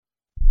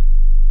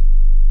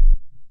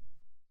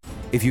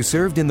If you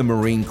served in the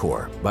Marine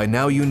Corps, by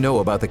now you know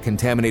about the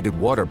contaminated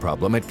water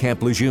problem at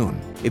Camp Lejeune.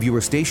 If you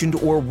were stationed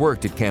or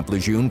worked at Camp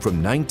Lejeune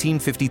from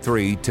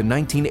 1953 to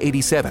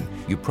 1987,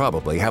 you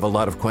probably have a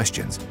lot of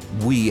questions.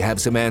 We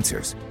have some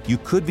answers. You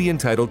could be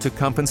entitled to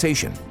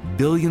compensation.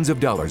 Billions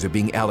of dollars are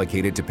being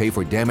allocated to pay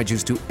for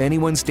damages to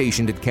anyone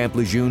stationed at Camp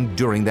Lejeune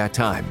during that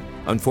time.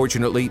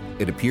 Unfortunately,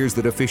 it appears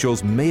that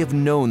officials may have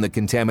known the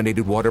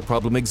contaminated water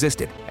problem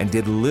existed and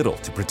did little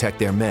to protect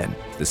their men.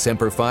 The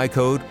Sempervive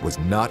code was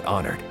not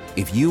honored.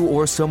 If you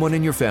or someone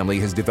in your family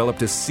has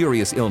developed a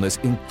serious illness,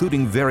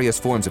 including various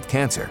forms of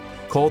cancer,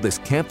 call this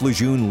Camp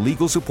Lejeune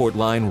legal support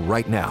line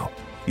right now.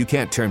 You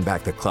can't turn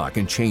back the clock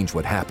and change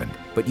what happened,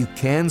 but you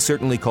can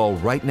certainly call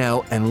right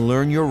now and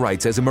learn your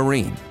rights as a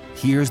Marine.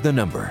 Here's the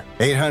number.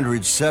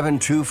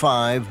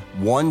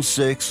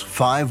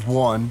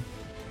 800-725-1651.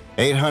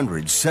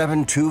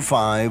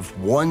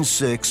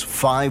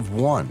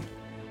 800-725-1651.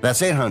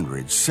 That's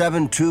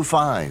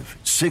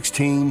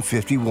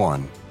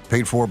 800-725-1651.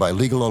 Paid for by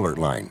Legal Alert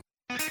Line.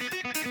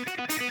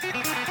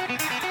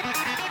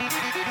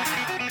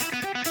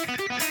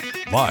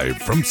 Live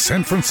from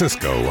San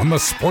Francisco on the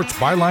Sports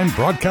Byline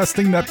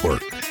Broadcasting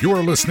Network, you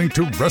are listening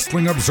to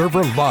Wrestling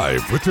Observer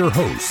Live with your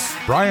hosts,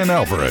 Bryan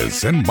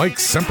Alvarez and Mike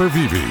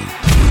Sempervive.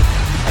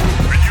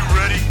 Are you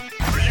ready?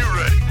 Are you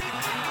ready?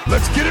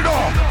 Let's get it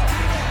on!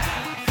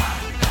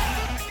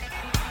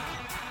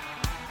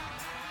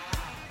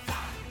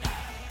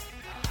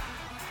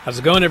 How's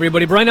it going,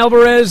 everybody? Bryan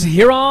Alvarez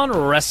here on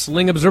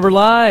Wrestling Observer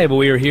Live.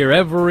 We are here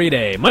every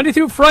day, Monday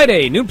through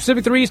Friday, noon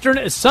Pacific 3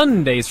 Eastern,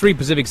 Sundays 3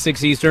 Pacific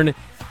 6 Eastern,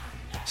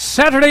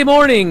 Saturday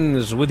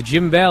mornings with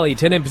Jim Valley,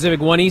 10 a.m. Pacific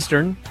 1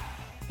 Eastern,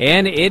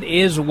 and it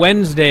is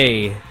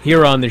Wednesday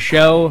here on the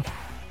show.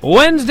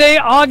 Wednesday,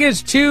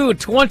 August 2,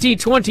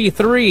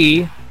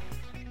 2023.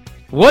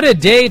 What a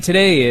day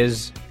today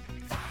is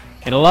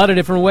in a lot of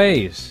different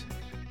ways.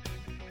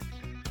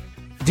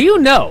 Do you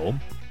know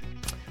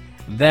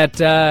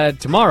that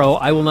tomorrow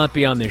I will not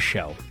be on this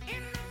show?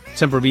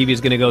 Sempervive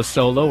is going to go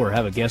solo or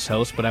have a guest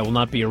host, but I will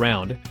not be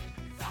around.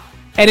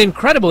 And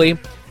incredibly,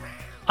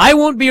 I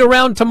won't be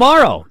around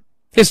tomorrow.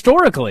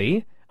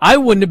 Historically, I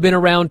wouldn't have been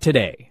around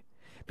today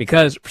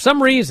because for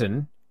some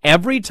reason,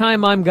 every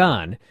time I'm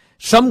gone,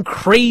 some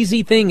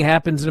crazy thing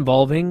happens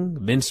involving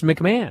Vince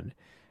McMahon.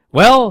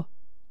 Well,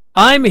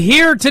 I'm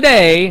here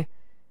today,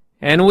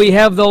 and we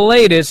have the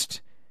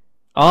latest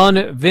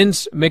on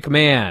Vince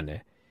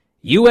McMahon.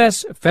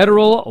 U.S.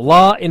 federal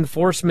law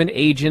enforcement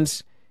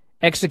agents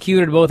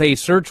executed both a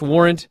search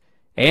warrant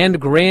and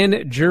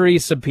grand jury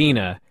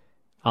subpoena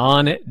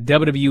on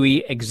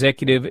WWE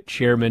Executive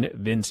Chairman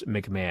Vince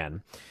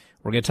McMahon.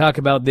 We're going to talk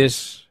about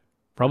this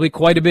probably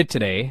quite a bit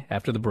today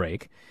after the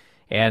break.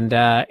 And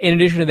in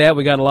addition to that,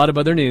 we got a lot of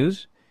other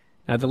news,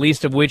 not the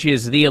least of which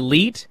is the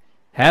Elite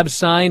have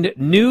signed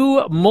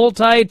new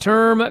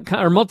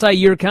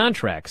multi-year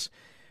contracts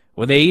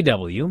with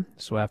AEW.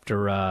 So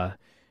after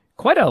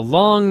quite a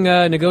long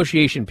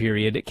negotiation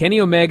period, Kenny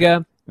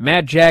Omega,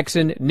 Matt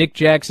Jackson, Nick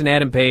Jackson,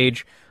 Adam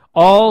Page,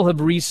 all have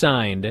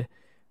re-signed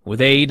with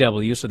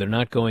AEW, so they're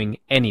not going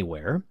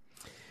anywhere.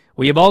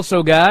 We have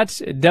also got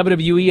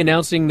WWE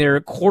announcing their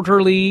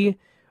quarterly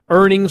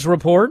earnings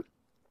report,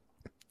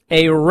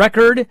 a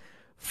record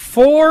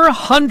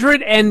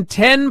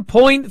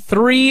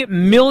 $410.3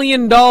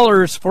 million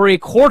for a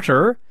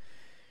quarter.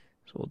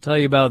 So we'll tell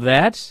you about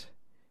that.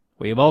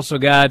 We have also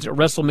got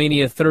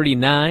WrestleMania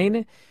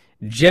 39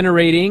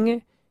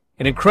 generating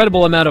an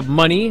incredible amount of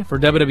money for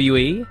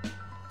WWE.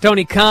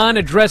 Tony Khan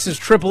addresses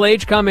Triple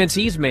H, comments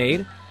he's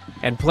made,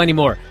 and plenty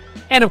more.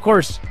 And, of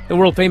course, the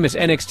world-famous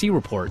NXT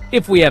report,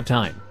 if we have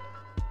time.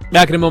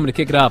 Back in a moment to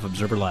kick it off,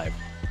 Observer Live.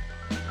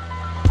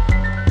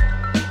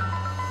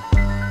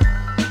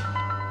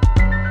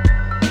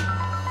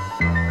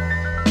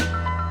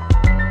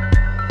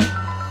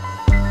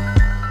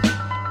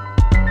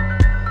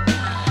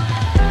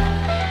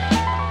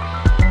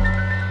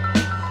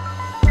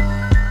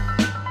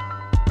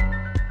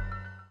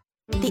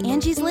 The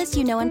Angie's List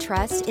you know and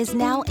trust is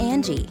now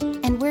Angie,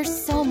 and we're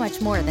so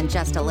much more than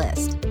just a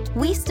list.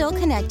 We still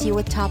connect you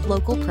with top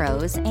local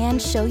pros and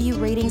show you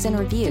ratings and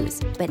reviews,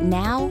 but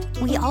now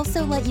we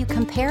also let you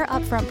compare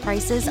upfront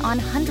prices on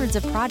hundreds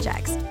of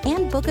projects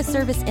and book a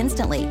service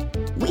instantly.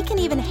 We can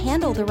even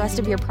handle the rest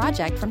of your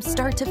project from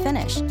start to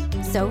finish.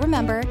 So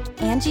remember,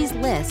 Angie's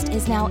List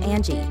is now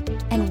Angie,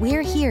 and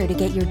we're here to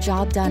get your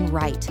job done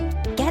right.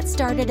 Get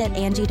started at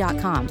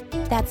Angie.com.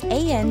 That's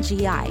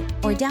ANGI,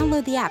 or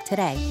download the app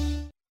today.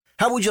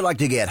 How would you like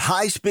to get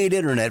high-speed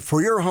internet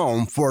for your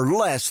home for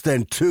less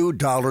than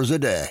 $2 a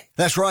day?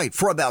 That's right.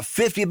 For about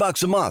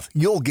 $50 a month,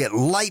 you'll get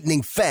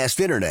lightning-fast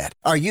internet.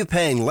 Are you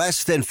paying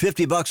less than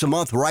 $50 a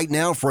month right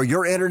now for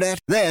your internet?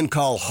 Then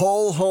call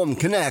Whole Home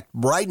Connect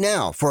right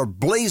now for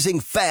blazing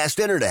fast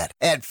internet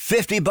at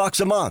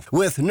 $50 a month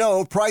with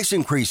no price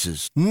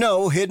increases,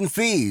 no hidden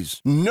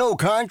fees, no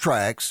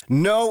contracts,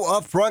 no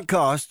upfront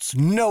costs,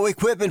 no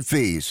equipment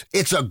fees.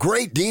 It's a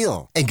great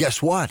deal. And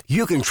guess what?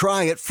 You can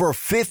try it for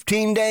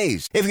 15 days.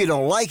 If you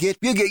don't like it,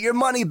 you get your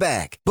money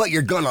back. But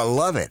you're going to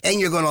love it, and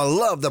you're going to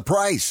love the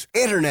price.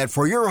 internet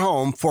for your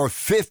home for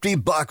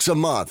 $50 a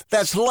month.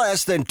 That's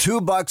less than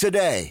 $2 a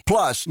day.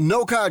 Plus,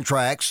 no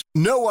contracts,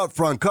 no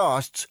upfront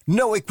costs,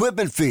 no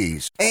equipment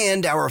fees,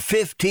 and our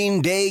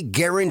 15-day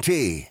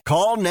guarantee.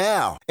 Call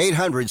now.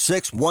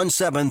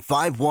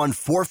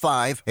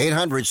 800-617-5145.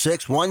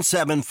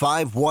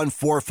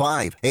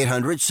 800-617-5145.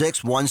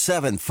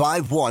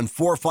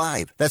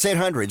 800-617-5145. That's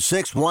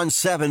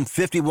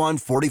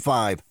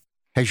 800-617-5145.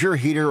 Has your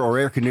heater or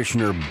air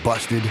conditioner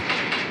busted?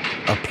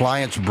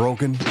 Appliance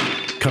broken?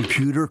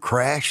 Computer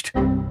crashed?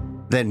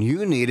 Then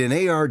you need an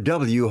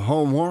ARW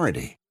home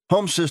warranty.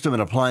 Home system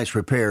and appliance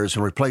repairs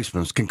and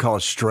replacements can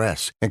cause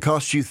stress and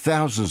cost you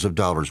thousands of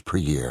dollars per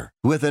year.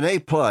 With an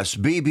A-plus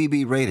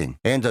BBB rating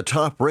and a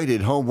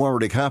top-rated home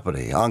warranty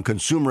company on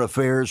Consumer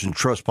Affairs and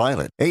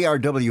Trustpilot,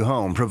 ARW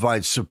Home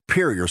provides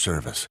superior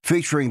service,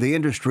 featuring the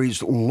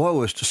industry's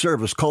lowest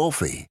service call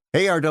fee.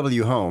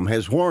 ARW Home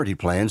has warranty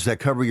plans that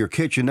cover your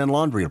kitchen and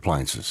laundry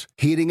appliances,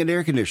 heating and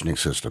air conditioning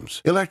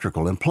systems,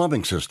 electrical and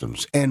plumbing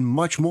systems, and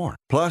much more.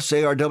 Plus,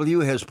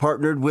 ARW has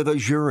partnered with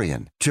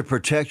Azurian to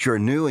protect your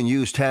new and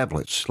used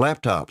tablets,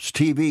 laptops,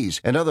 TVs,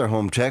 and other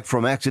home tech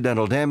from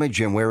accidental damage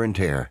and wear and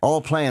tear.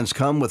 All plans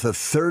come with a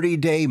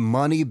 30-day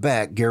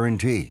money-back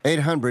guarantee.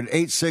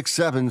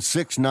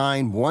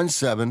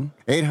 800-867-6917.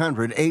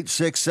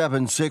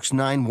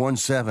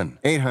 800-867-6917.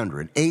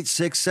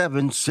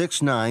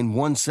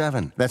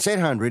 800-867-6917. That's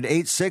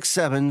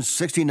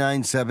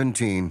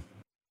 800-867-6917.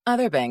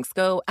 Other banks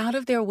go out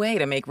of their way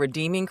to make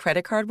redeeming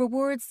credit card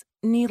rewards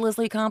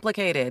needlessly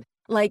complicated,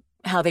 like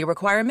how they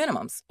require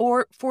minimums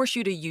or force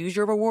you to use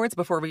your rewards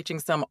before reaching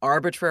some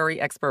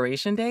arbitrary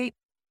expiration date.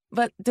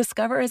 But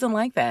Discover isn't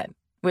like that.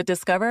 With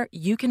Discover,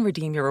 you can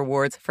redeem your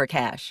rewards for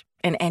cash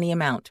in any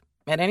amount,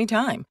 at any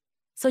time,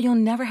 so you'll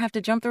never have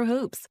to jump through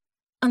hoops.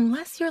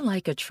 Unless you're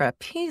like a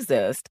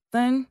trapezist,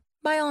 then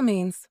by all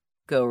means,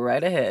 go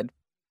right ahead.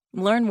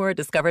 Learn more at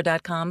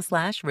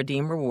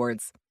discover.com/redeem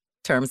rewards.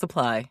 Terms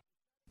apply.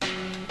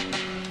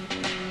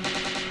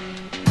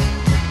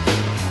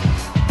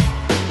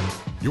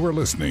 You are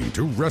listening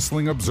to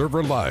Wrestling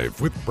Observer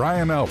Live with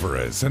Bryan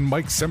Alvarez and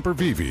Mike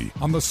Sempervive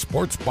on the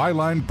Sports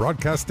Byline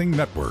Broadcasting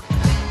Network.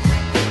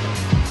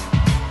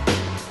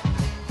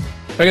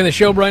 Back on the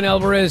show, Bryan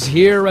Alvarez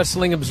here,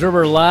 Wrestling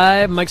Observer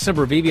Live. Mike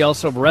Sempervive,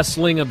 also of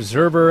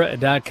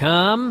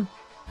WrestlingObserver.com.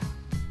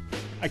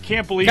 I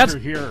can't believe you're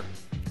here.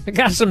 I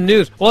got some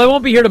news. Well, I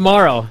won't be here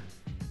tomorrow.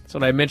 That's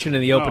what I mentioned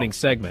in the opening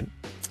segment.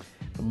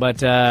 But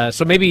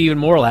so maybe even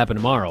more will happen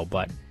tomorrow.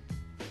 But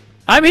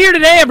I'm here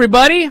today,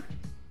 everybody.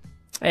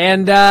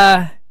 And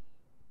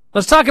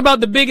let's talk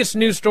about the biggest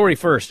news story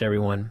first,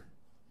 everyone.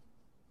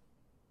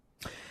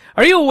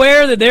 Are you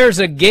aware that there's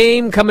a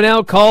game coming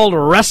out called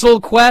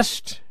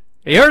WrestleQuest?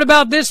 You heard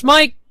about this,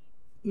 Mike?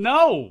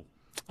 No.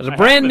 There's a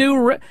brand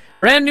new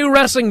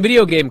wrestling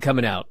video game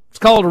coming out. It's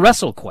called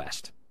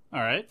WrestleQuest.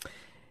 All right.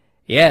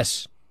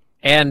 Yes.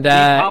 And,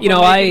 I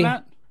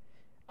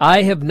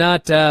have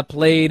not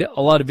played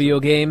a lot of video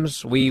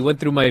games. We went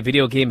through my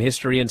video game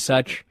history and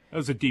such. That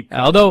was a deep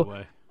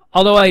cut.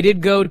 Although I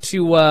did go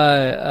to,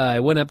 I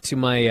went up to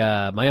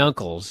my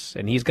uncle's,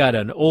 and he's got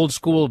an old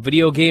school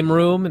video game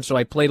room, and so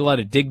I played a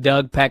lot of Dig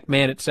Dug,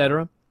 Pac-Man,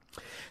 etc.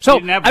 So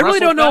I really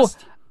don't know.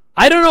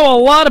 I don't know a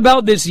lot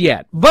about this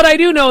yet, but I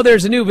do know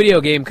there's a new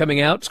video game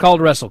coming out. It's called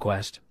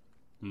WrestleQuest.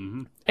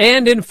 Mm-hmm.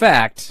 And in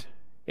fact,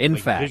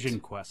 Vision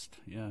Quest,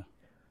 yeah.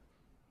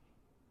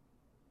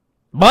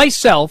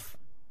 Myself.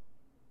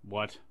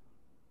 What?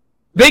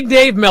 Big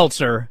Dave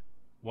Meltzer.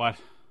 What?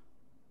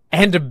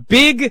 And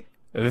Big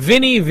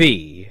Vinny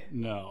V.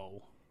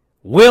 No.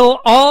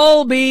 Will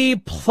all be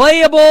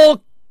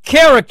playable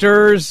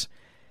characters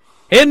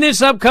in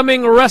this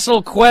upcoming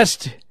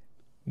WrestleQuest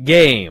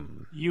game.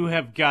 You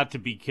have got to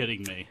be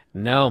kidding me.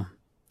 No.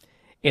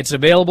 It's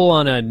available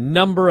on a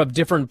number of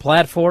different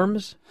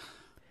platforms.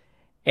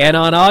 And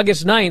on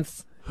August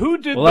 9th, who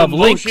did we'll the have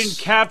motion links.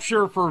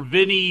 Capture for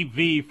Vinny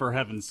V, for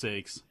heaven's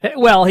sakes?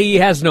 Well, he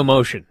has no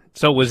motion,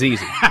 so it was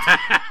easy.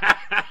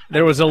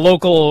 There was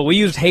we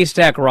used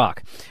Haystack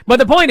Rock. But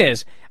the point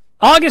is,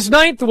 August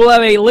 9th, we'll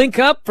have a link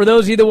up for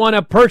those of you that want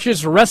to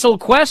purchase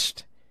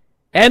WrestleQuest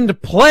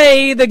and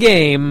play the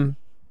game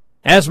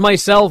as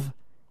myself,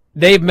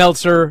 Dave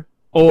Meltzer,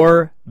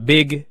 or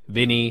Big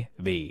Vinny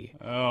V.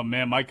 Oh,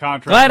 man, my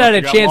contract. Glad I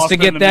had a chance to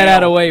get that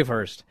out of the way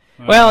first.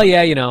 Well,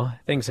 yeah,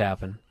 things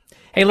happen.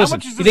 Hey,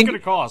 listen. How much is this going to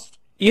cost?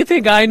 You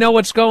think I know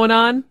what's going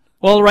on?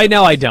 Well, right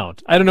now I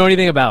don't. I don't know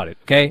anything about it.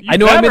 Okay, I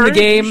know I'm in the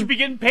game. You should be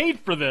getting paid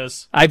for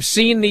this. I've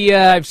seen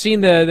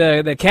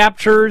the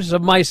captures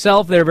of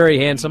myself. They're very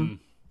handsome.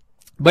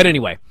 But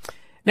anyway,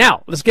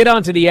 now let's get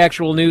on to the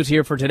actual news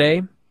here for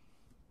today.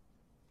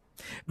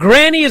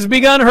 Granny has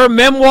begun her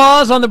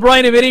memoirs on the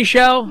Bryan and Vinny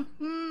Show.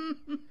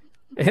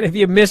 And if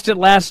you missed it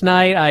last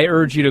night, I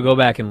urge you to go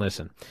back and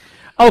listen.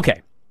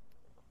 Okay.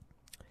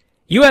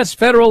 U.S.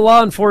 federal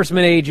law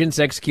enforcement agents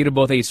executed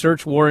both a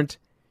search warrant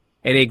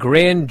and a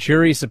grand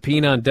jury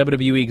subpoena on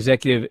WWE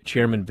Executive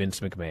Chairman Vince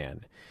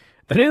McMahon.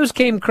 The news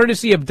came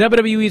courtesy of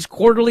WWE's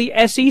quarterly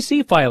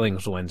SEC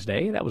filings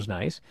Wednesday. That was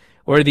nice,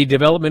 where the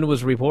development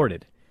was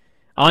reported.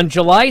 On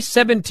July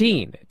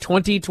 17,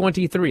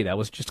 2023, that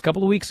was just a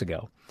couple of weeks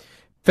ago,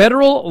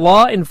 federal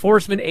law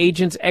enforcement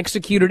agents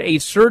executed a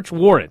search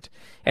warrant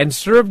and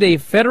served a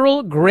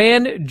federal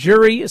grand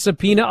jury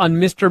subpoena on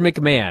Mr.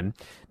 McMahon.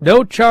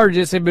 No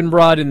charges have been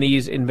brought in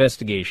these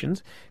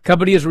investigations.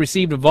 Company has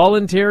received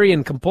voluntary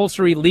and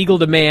compulsory legal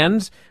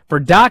demands for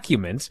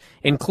documents,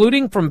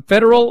 including from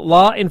federal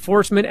law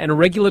enforcement and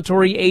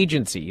regulatory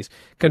agencies,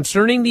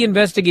 concerning the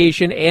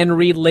investigation and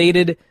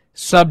related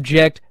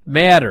subject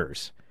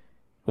matters.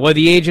 What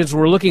the agents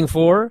were looking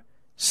for,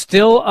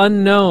 still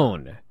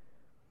unknown.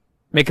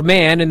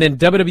 McMahon and then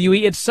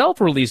WWE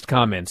itself released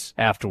comments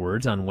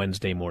afterwards on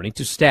Wednesday morning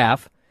to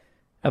staff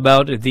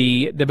about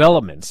the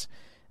developments.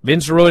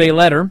 Vince wrote a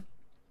letter.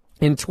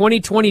 In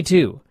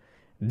 2022,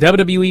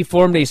 WWE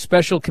formed a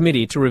special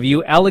committee to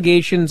review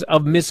allegations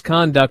of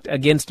misconduct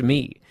against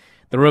me.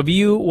 The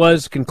review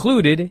was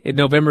concluded in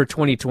November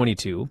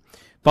 2022,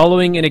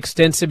 following an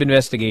extensive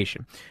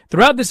investigation.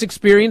 Throughout this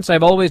experience,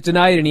 I've always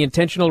denied any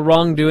intentional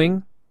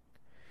wrongdoing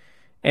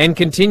and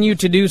continue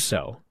to do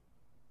so.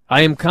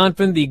 I am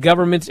confident the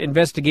government's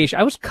investigation...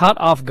 I was caught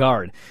off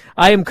guard.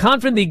 I am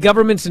confident the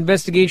government's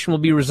investigation will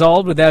be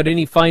resolved without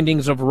any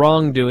findings of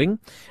wrongdoing.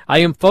 I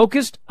am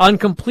focused on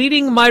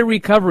completing my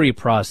recovery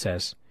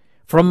process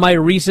from my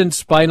recent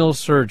spinal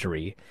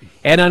surgery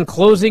and on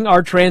closing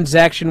our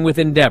transaction with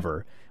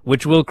Endeavor,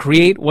 which will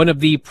create one of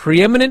the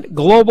preeminent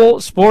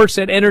global sports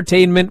and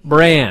entertainment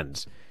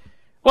brands.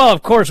 Well,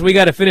 of course, we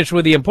got to finish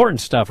with the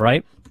important stuff,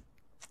 right?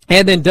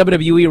 And then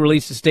WWE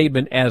released a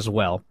statement as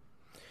well.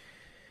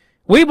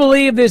 We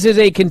believe this is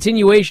a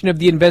continuation of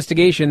the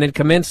investigation that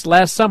commenced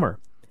last summer.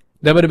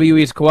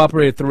 WWE has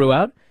cooperated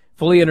throughout,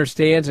 fully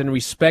understands and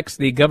respects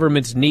the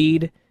government's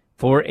need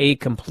for a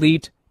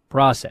complete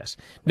process.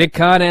 Nick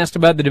Khan, asked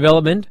about the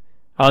development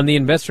on the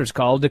investors'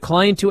 call,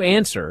 declined to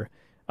answer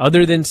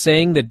other than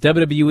saying that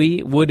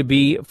WWE would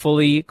be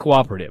fully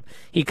cooperative.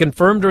 He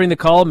confirmed during the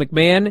call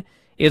McMahon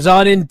is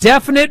on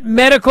indefinite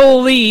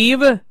medical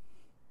leave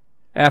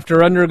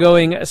after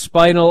undergoing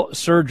spinal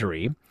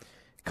surgery.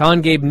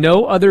 Khan gave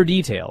no other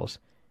details,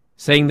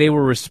 saying they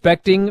were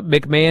respecting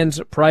McMahon's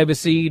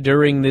privacy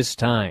during this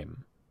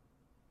time.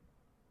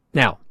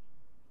 Now,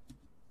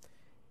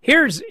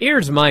 here's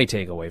my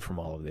takeaway from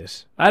all of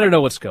this. I don't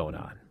know what's going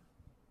on.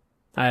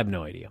 I have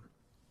no idea.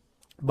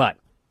 But,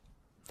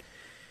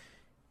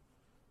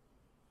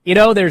 you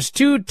know, there's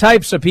two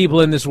types of people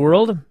in this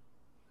world.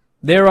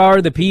 There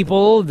are the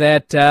people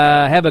that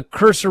have a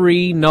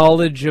cursory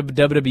knowledge of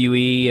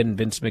WWE and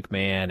Vince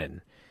McMahon,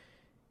 and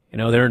you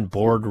know, they're in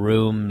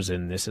boardrooms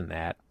and this and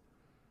that.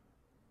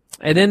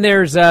 And then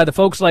there's the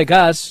folks like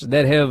us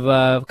that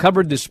have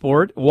covered the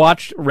sport,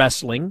 watched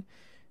wrestling,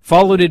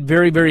 followed it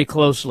very, very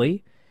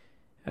closely,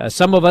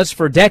 some of us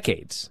for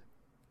decades.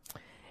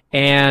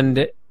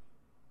 And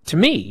to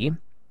me,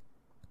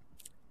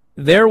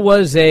 there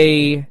was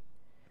a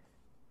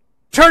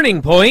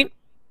turning point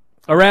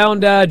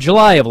around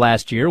July of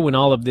last year when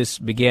all of this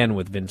began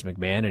with Vince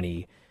McMahon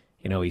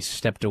and he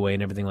stepped away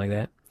and everything like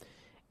that.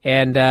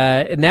 And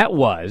that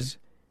was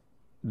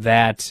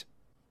that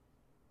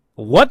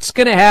what's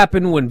going to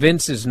happen when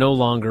Vince is no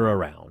longer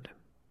around?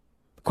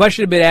 The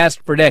question had been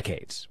asked for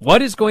decades.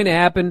 What is going to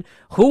happen?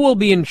 Who will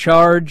be in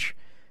charge?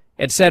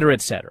 Et cetera,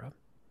 et cetera.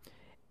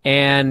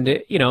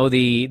 And, you know,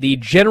 the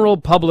general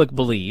public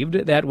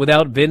believed that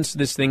without Vince,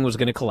 this thing was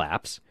going to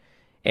collapse.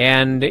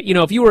 And, you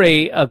know, if you were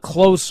a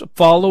close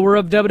follower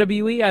of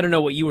WWE, I don't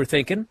know what you were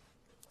thinking.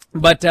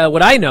 But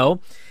what I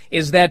know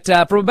is that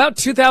from about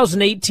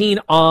 2018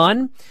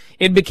 on,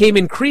 it became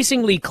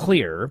increasingly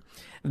clear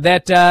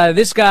that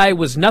this guy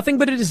was nothing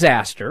but a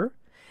disaster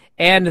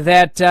and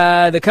that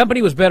the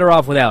company was better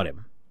off without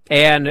him.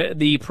 And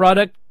the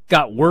product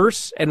got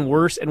worse and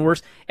worse and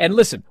worse. And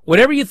listen,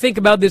 whatever you think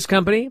about this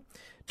company,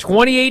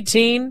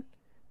 2018,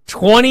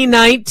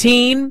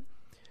 2019,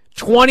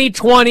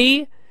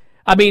 2020,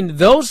 I mean,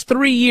 those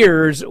 3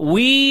 years,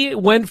 we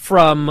went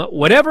from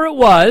whatever it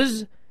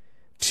was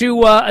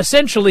to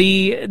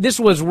essentially, this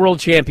was World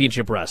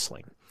Championship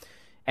Wrestling.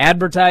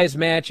 Advertised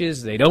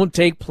matches, they don't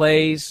take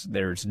place.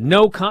 There's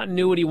no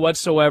continuity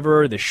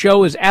whatsoever. The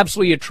show is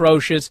absolutely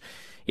atrocious.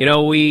 You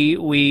know,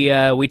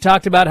 we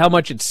talked about how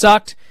much it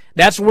sucked.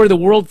 That's where the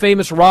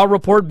world-famous Raw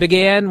report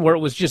began, where it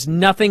was just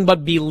nothing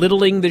but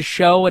belittling the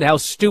show and how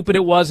stupid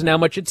it was and how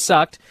much it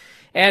sucked.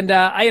 And,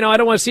 I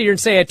don't want to sit here and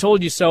say I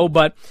told you so,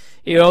 but,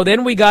 you know,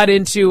 then we got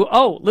into,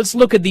 let's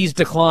look at these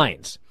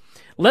declines.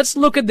 Let's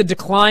look at the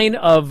decline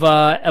of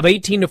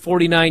 18 to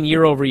 49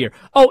 year over year.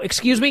 Oh,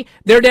 excuse me,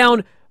 they're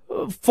down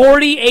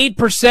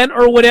 48%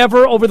 or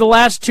whatever over the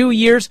last 2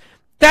 years.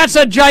 That's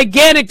a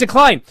gigantic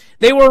decline.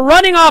 They were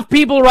running off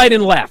people right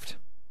and left.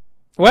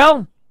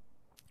 Well,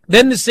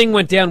 then this thing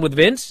went down with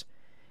Vince.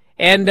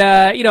 And,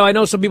 I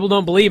know some people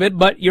don't believe it,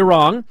 but you're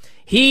wrong.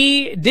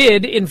 He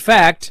did, in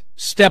fact,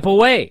 step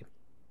away.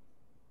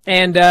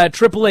 And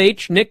Triple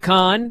H, Nick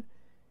Khan,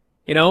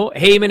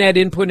 Heyman had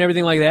input and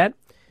everything like that.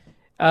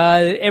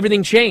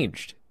 Everything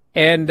changed.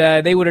 And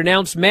they would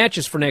announce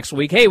matches for next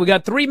week. Hey, we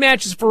got 3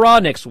 matches for Raw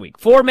next week,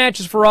 4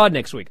 matches for Raw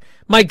next week.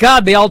 My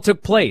God, they all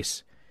took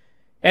place.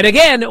 And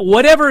again,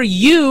 whatever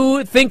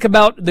you think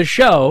about the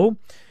show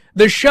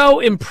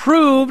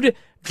improved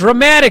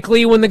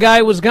dramatically when the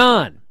guy was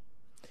gone.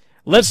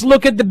 Let's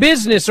look at the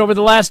business over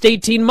the last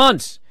 18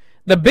 months.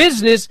 The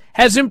business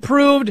has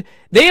improved.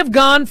 They have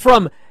gone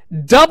from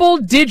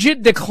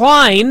double-digit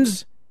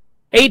declines,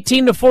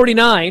 18 to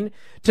 49,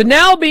 to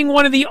now being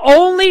one of the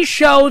only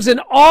shows in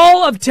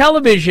all of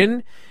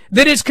television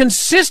that is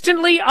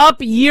consistently up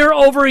year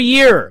over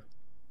year.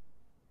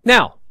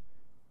 Now,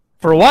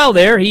 for a while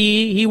there,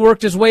 he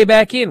worked his way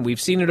back in. We've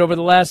seen it over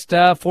the last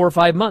 4 or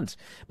 5 months.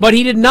 But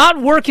he did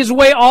not work his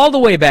way all the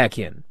way back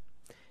in.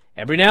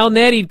 Every now and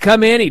then he'd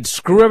come in, he'd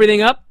screw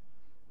everything up.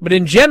 But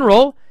in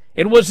general,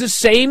 it was the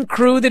same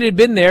crew that had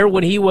been there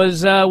when he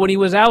was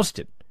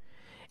ousted.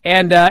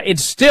 And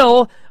it's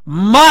still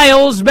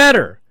miles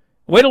better.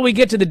 Wait till we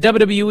get to the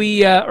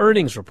WWE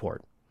earnings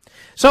report.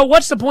 So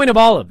what's the point of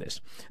all of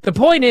this? The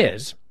point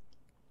is,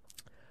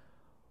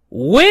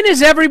 when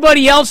is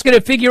everybody else going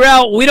to figure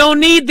out we don't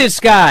need this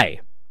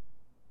guy?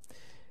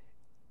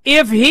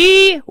 If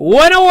he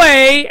went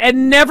away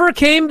and never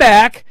came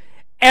back,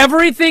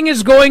 everything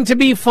is going to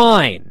be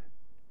fine.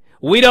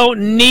 We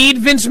don't need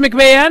Vince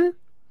McMahon.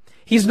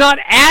 He's not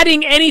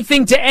adding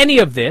anything to any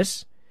of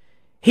this.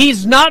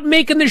 He's not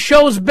making the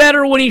shows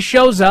better when he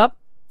shows up.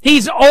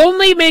 He's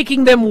only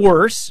making them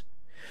worse.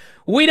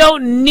 We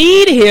don't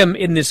need him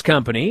in this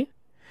company.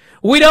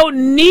 We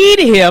don't need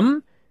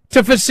him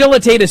to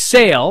facilitate a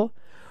sale.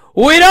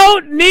 We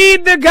don't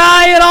need the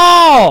guy at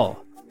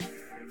all.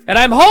 And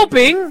I'm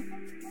hoping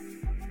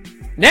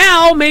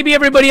now maybe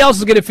everybody else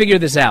is going to figure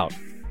this out.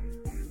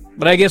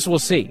 But I guess we'll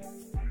see.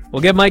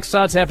 We'll get Mike's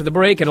thoughts after the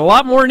break and a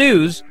lot more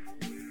news.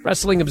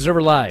 Wrestling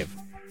Observer Live.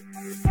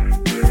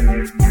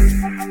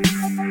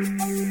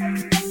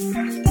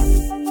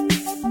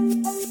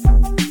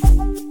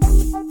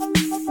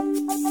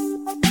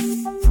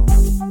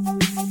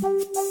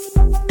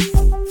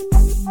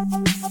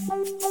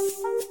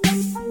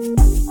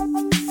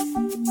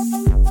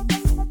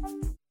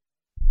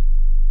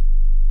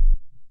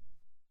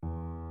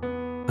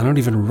 I don't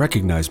even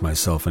recognize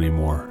myself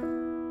anymore.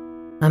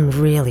 I'm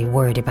really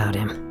worried about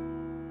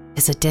him.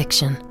 His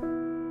addiction.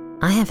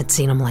 I haven't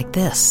seen him like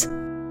this.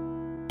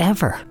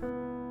 Ever.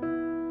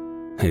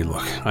 Hey,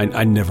 look,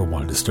 I never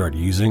wanted to start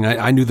using.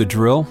 I knew the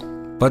drill,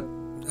 but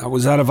I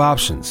was out of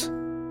options.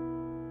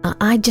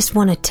 I just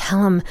want to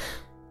tell him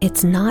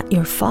it's not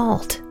your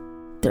fault.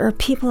 There are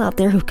people out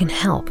there who can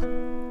help.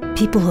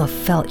 People who have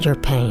felt your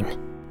pain.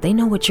 They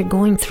know what you're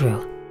going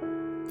through.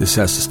 This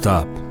has to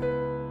stop.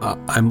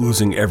 I'm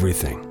losing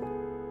everything.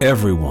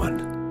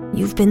 Everyone.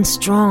 You've been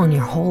strong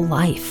your whole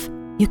life.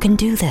 You can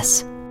do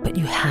this, but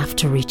you have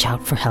to reach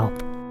out for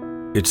help.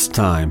 It's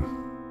time.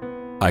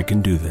 I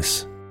can do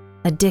this.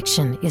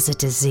 Addiction is a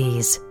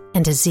disease,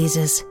 and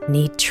diseases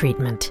need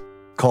treatment.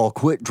 Call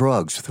Quit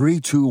Drugs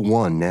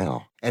 321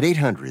 now at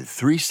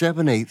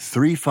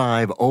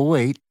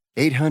 800-378-3508,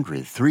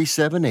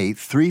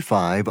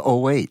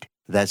 800-378-3508.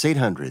 That's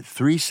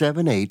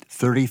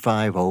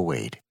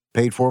 800-378-3508.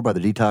 Paid for by the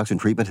Detox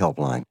and Treatment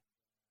Helpline.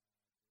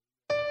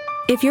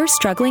 If you're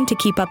struggling to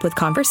keep up with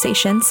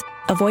conversations,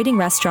 avoiding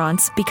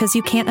restaurants because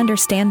you can't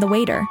understand the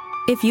waiter,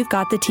 if you've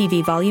got the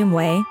TV volume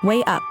way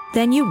up,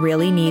 then you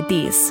really need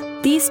these.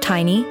 These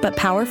tiny but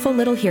powerful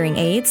little hearing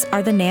aids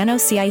are the Nano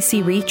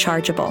CIC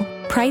Rechargeable,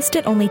 priced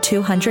at only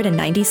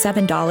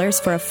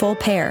 $297 for a full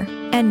pair.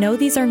 And no,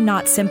 these are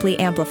not simply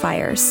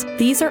amplifiers.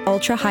 These are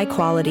ultra high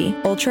quality,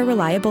 ultra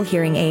reliable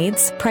hearing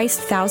aids,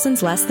 priced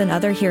thousands less than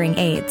other hearing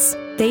aids.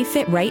 They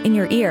fit right in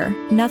your ear.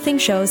 Nothing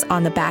shows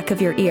on the back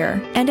of your ear.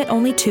 And at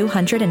only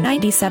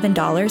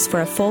 $297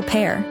 for a full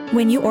pair.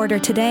 When you order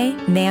today,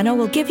 Nano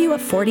will give you a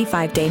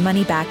 45-day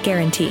money-back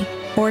guarantee.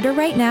 Order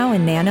right now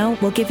and Nano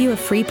will give you a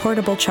free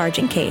portable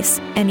charging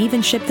case and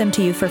even ship them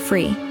to you for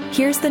free.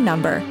 Here's the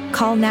number.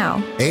 Call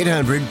now.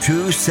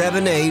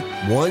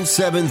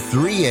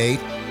 800-278-1738.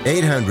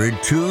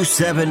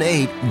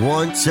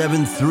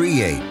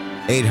 800-278-1738.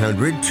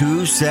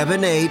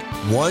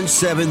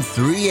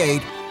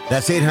 800-278-1738.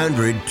 That's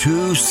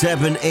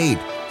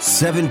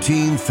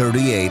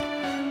 800-278-1738.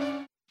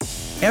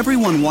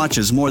 Everyone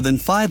watches more than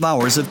 5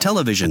 hours of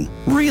television.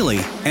 Really?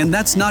 And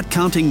that's not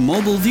counting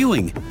mobile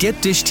viewing. Get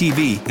Dish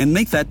TV and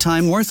make that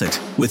time worth it.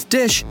 With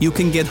Dish, you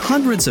can get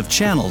hundreds of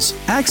channels,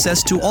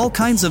 access to all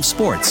kinds of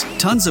sports,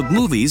 tons of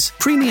movies,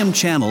 premium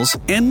channels,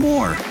 and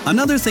more.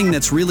 Another thing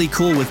that's really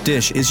cool with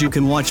Dish is you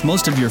can watch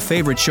most of your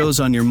favorite shows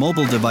on your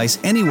mobile device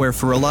anywhere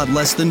for a lot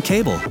less than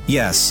cable.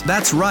 Yes,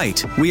 that's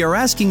right. We are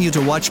asking you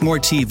to watch more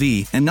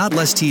TV and not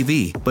less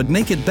TV, but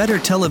make it better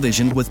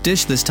television with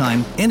Dish this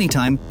time,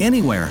 anytime,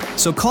 anywhere.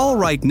 So call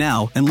right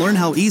now and learn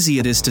how easy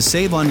it is to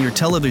save on your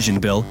television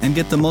bill and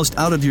get the most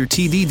out of your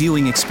TV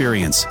viewing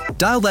experience.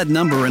 Dial that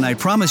number and I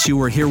promise you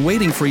we're here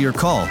waiting for your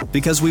call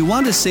because we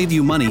want to save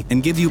you money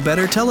and give you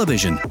better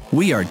television.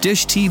 We are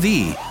Dish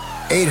TV.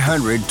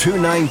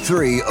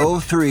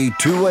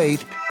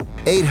 800-293-0328.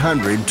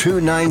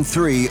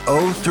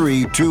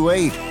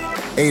 800-293-0328.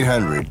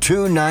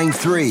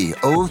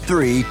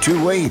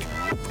 800-293-0328.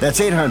 That's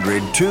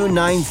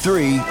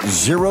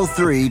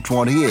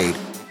 800-293-0328.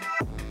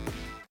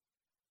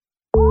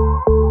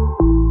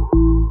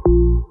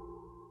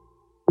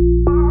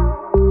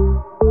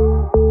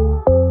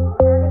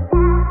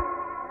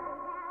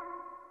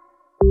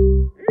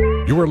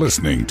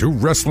 listening to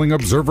Wrestling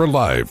Observer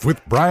Live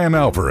with Bryan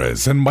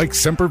Alvarez and Mike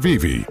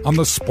Sempervive on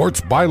the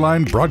Sports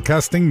Byline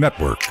Broadcasting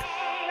Network.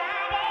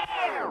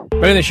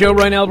 Right in the show,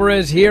 Bryan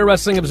Alvarez here,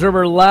 Wrestling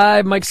Observer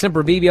Live. Mike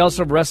Sempervive,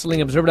 also of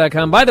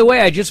WrestlingObserver.com. By the way,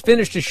 I just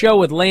finished a show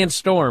with Lance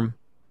Storm.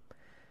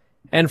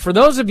 And for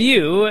those of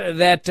you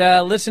that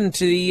listened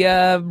to the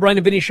Bryan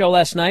and Vinny show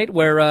last night,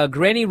 where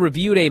Granny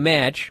reviewed a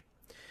match,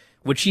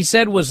 which she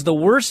said was the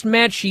worst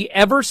match she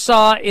ever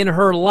saw in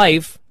her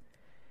life,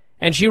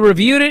 and she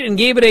reviewed it and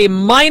gave it a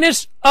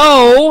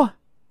 -0,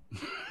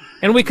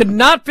 and we could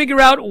not figure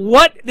out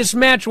what this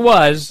match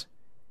was.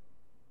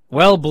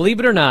 Well, believe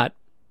it or not,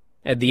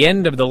 at the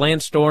end of the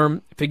Lance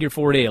Storm Figure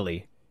 4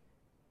 Daily,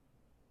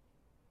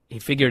 he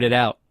figured it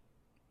out.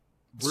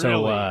 Really?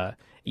 So,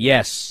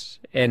 yes,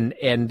 and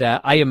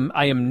I am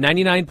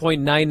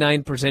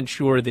 99.99%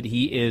 sure that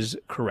he is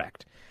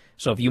correct.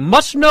 So if you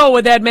must know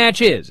what that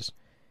match is,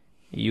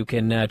 you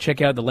can check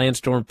out the Lance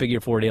Storm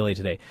Figure 4 Daily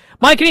today.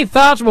 Mike, any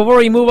thoughts before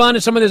we move on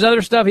to some of this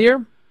other stuff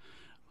here?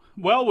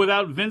 Well,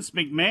 without Vince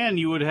McMahon,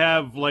 you would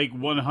have like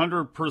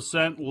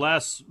 100%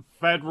 less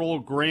federal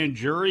grand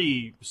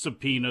jury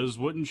subpoenas,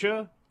 wouldn't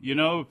you? You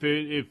know,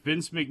 if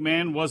Vince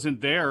McMahon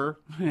wasn't there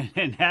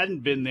and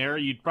hadn't been there,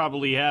 you'd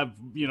probably have,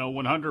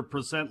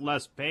 100%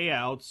 less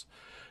payouts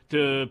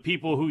to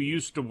people who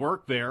used to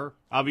work there.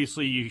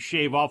 Obviously, you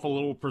shave off a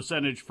little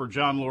percentage for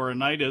John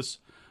Laurinaitis,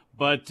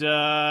 but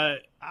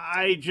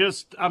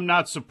I'm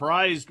not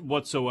surprised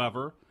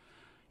whatsoever.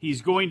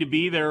 He's going to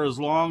be there as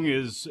long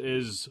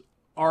as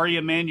Ari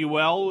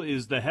Emanuel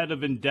is the head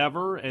of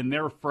Endeavor and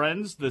they're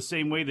friends, the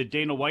same way that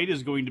Dana White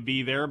is going to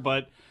be there.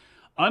 But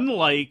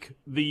unlike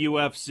the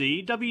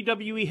UFC,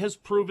 WWE has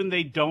proven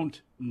they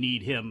don't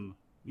need him.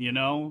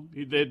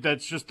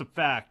 That's just a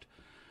fact.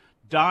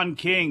 Don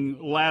King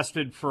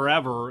lasted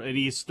forever, and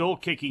he's still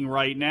kicking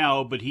right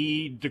now, but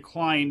he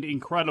declined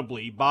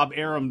incredibly. Bob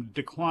Arum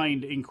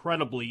declined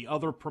incredibly.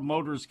 Other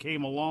promoters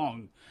came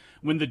along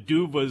when the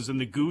Duvas and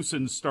the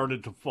Goosens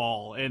started to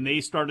fall, and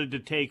they started to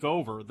take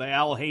over, the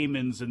Al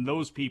Haymans and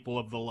those people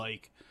of the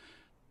like.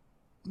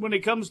 When it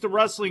comes to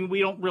wrestling, we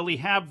don't really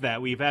have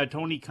that. We've had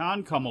Tony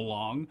Khan come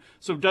along.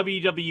 So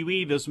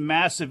WWE, this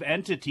massive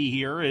entity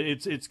here,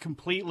 it's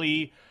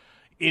completely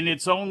in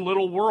its own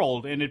little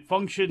world, and it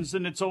functions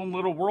in its own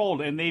little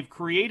world, and they've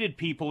created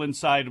people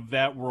inside of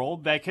that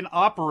world that can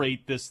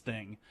operate this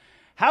thing.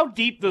 How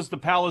deep does the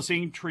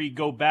Palisade tree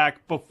go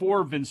back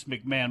before Vince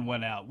McMahon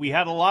went out? We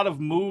had a lot of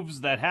moves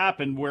that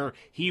happened where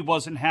he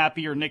wasn't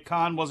happy, or Nick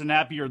Khan wasn't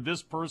happy, or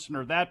this person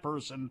or that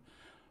person.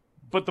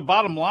 But the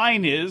bottom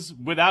line is,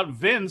 without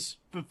Vince,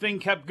 the thing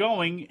kept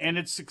going, and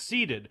it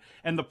succeeded.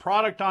 And the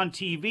product on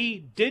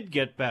TV did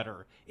get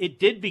better. It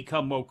did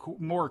become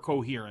more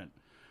coherent.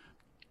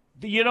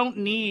 You don't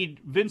need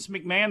Vince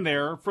McMahon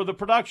there for the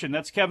production.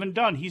 That's Kevin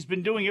Dunn. He's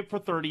been doing it for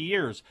 30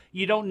 years.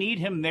 You don't need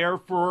him there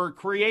for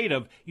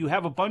creative. You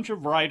have a bunch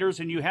of writers,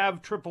 and you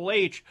have Triple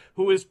H,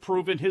 who has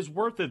proven his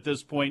worth at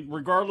this point.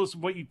 Regardless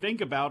of what you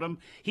think about him,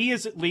 he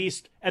is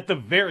at the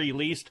very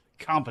least,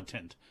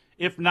 competent,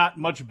 if not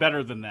much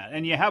better than that.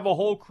 And you have a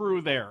whole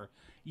crew there.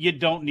 You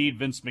don't need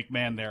Vince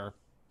McMahon there.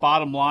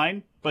 Bottom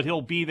line, but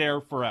he'll be there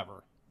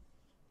forever.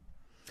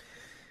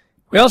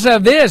 We also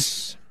have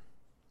this.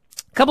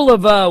 A couple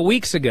of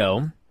weeks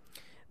ago,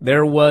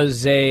 there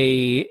was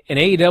an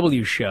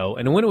AEW show,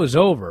 and when it was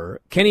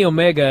over, Kenny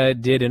Omega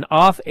did an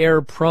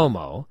off-air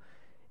promo,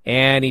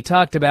 and he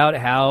talked about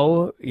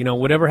how,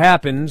 whatever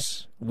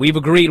happens, we've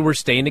agreed we're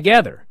staying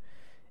together.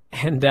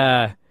 And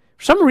for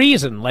some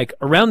reason, like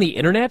around the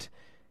internet,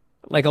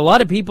 like a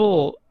lot of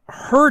people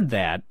heard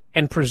that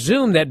and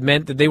presumed that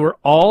meant that they were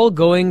all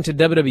going to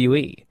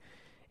WWE.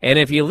 And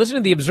if you listen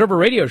to the Observer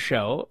radio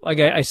show, like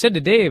I said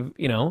to Dave,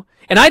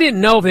 and I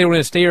didn't know if they were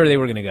going to stay or they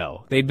were going to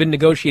go. They'd been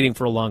negotiating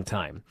for a long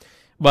time.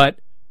 But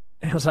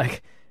I was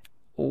like,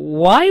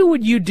 why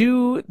would you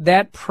do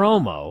that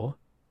promo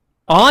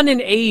on an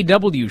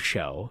AEW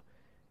show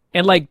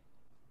and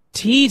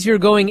tease you're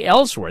going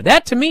elsewhere?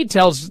 That to me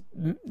tells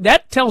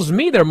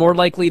me they're more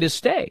likely to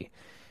stay.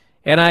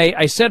 And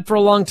I said for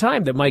a long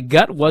time that my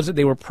gut was that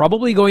they were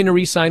probably going to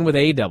re-sign with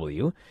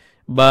AEW.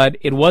 But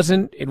it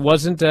wasn't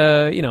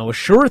a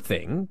sure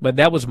thing, but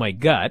that was my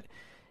gut.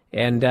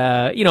 And,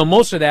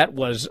 most of that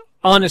was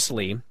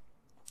honestly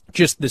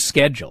just the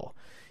schedule.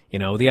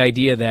 The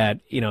idea that,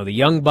 the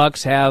Young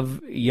Bucks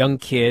have young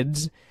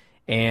kids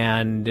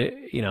and,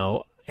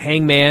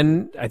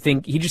 Hangman, I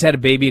think he just had a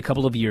baby a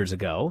couple of years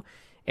ago.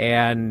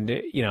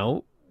 And,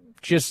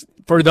 just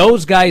for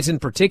those guys in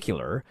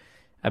particular,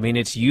 I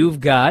mean, you've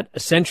got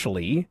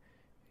essentially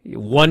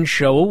one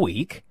show a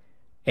week.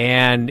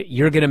 And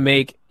you're going to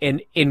make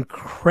an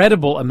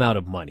incredible amount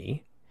of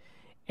money.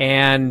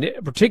 And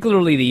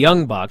particularly the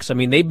Young Bucks, I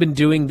mean, they've been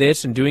doing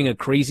this and doing a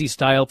crazy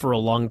style for a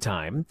long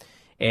time.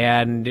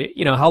 And,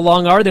 how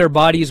long are their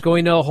bodies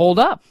going to hold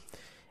up?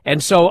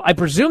 And so I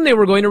presume they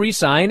were going to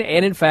re-sign.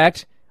 And in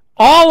fact,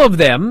 all of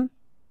them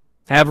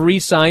have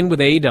re-signed with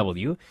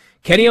AEW.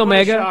 Kenny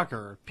Omega. What a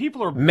shocker.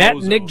 People are Matt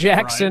bozos, Nick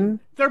Jackson. Brian.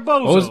 They're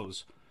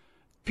bozos.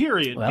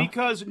 Period. Well,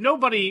 because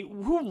nobody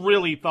who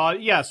really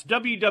thought, yes,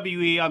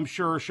 WWE, I'm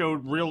sure,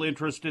 showed real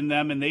interest in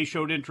them, and they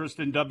showed interest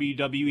in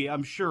WWE.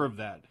 I'm sure of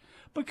that.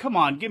 But come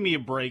on, give me a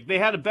break. They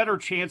had a better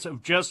chance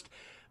of just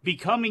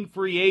becoming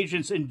free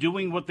agents and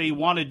doing what they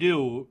want to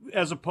do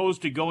as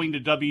opposed to going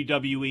to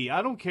WWE.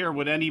 I don't care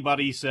what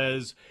anybody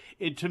says.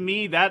 To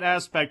me, that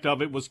aspect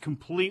of it was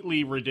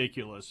completely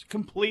ridiculous.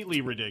 Completely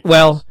ridiculous.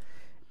 Well,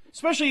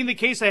 especially in the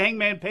case of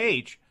Hangman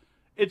Page.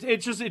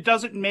 It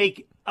doesn't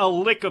make a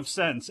lick of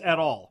sense at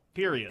all.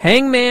 Period.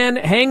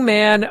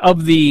 Hangman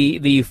of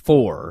the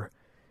four.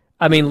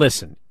 I mean,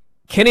 listen,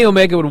 Kenny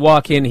Omega would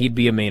walk in, he'd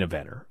be a main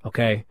eventer,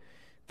 okay?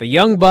 The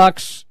Young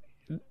Bucks,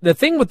 the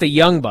thing with the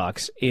Young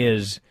Bucks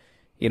is,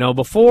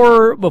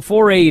 before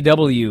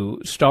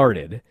AEW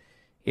started,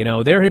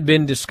 there had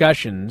been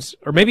discussions,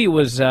 or maybe it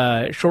was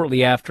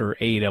shortly after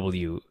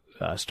AEW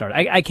started.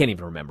 I can't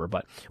even remember,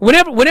 but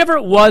whenever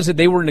it was that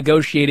they were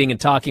negotiating and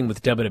talking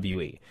with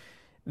WWE,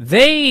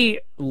 they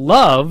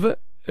love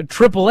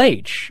Triple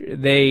H.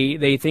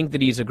 They think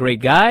that he's a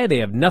great guy. They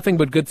have nothing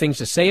but good things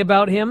to say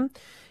about him.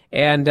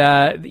 And,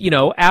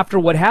 after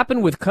what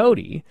happened with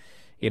Cody,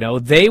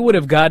 they would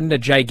have gotten a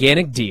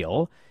gigantic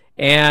deal.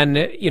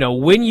 And,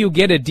 when you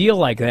get a deal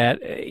like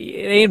that, they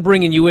ain't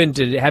bringing you in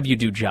to have you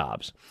do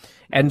jobs.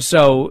 And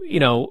so,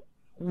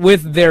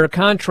 with their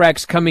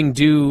contracts coming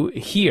due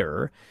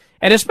here,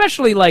 and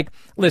especially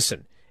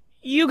listen,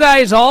 you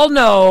guys all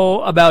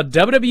know about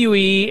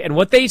WWE and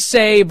what they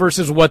say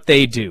versus what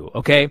they do,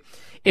 okay?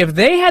 If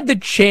they had the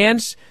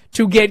chance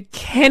to get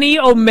Kenny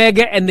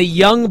Omega and the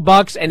Young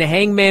Bucks and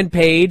Hangman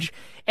Page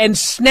and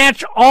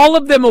snatch all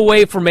of them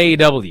away from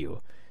AEW,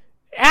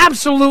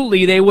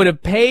 absolutely they would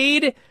have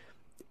paid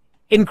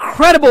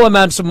incredible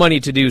amounts of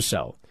money to do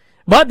so.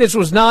 But this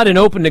was not an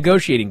open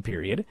negotiating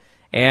period,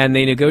 and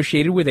they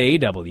negotiated with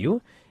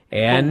AEW,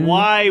 and but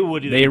why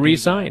would they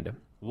re-signed.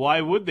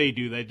 Why would they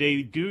do that?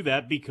 They do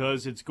that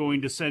because it's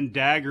going to send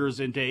daggers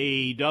into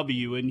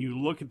AEW, and you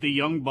look at the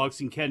Young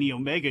Bucks and Kenny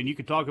Omega, and you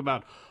can talk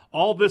about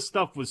all this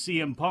stuff with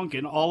CM Punk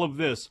and all of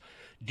this.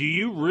 Do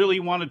you really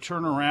want to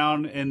turn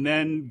around and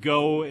then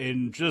go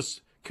and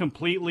just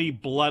completely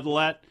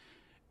bloodlet,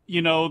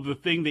 the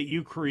thing that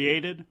you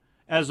created,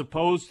 as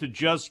opposed to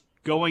just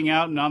going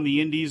out and on the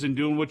indies and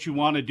doing what you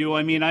want to do?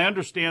 I mean, I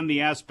understand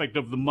the aspect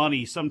of the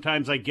money.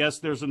 Sometimes I guess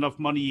there's enough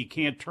money you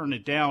can't turn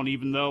it down,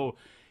 even though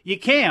you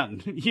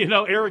can.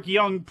 Eric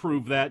Young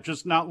proved that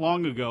just not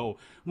long ago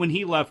when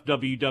he left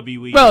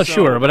WWE. Well,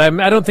 sure, but I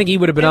don't think he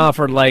would have been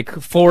offered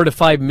 $4 to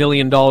 $5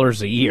 million a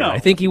year. No, I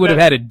think he would have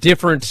had a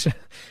different.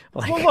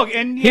 Well, look,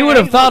 and he would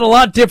have thought a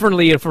lot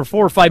differently for $4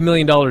 or $5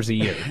 million a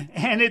year.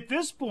 And at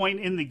this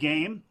point in the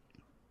game,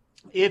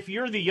 if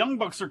you're the Young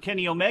Bucks or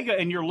Kenny Omega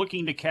and you're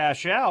looking to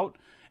cash out,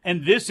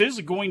 and this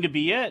is going to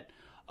be it,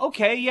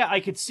 okay, yeah,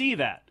 I could see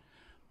that.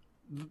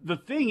 The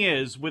thing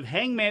is, with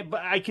Hangman,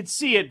 I could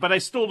see it, but I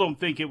still don't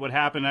think it would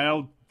happen. I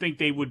don't think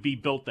they would be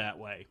built that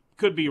way.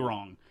 Could be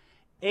wrong.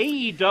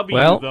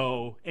 AEW,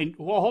 though,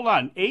 hold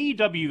on.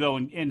 AEW, though,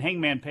 and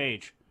Hangman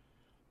Page,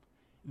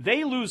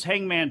 they lose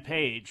Hangman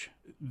Page.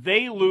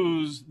 They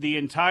lose the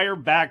entire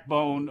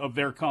backbone of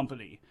their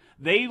company.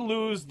 They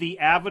lose the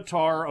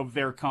avatar of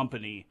their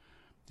company.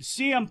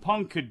 CM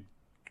Punk could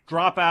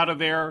drop out of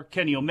there.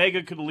 Kenny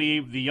Omega could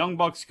leave. The Young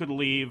Bucks could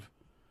leave.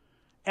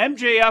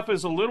 MJF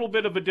is a little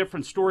bit of a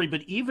different story,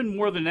 but even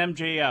more than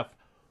MJF,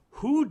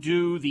 who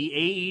do the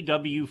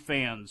AEW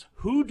fans,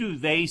 who do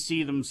they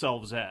see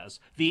themselves as?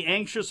 The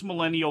anxious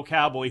millennial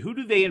cowboy, who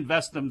do they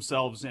invest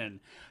themselves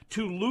in?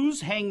 To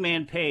lose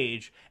Hangman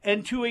Page,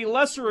 and to a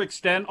lesser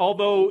extent,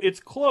 although it's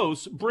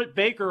close, Britt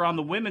Baker on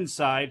the women's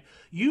side,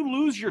 you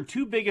lose your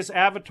two biggest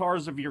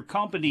avatars of your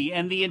company,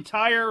 and the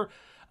entire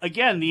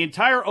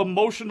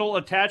emotional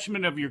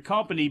attachment of your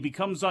company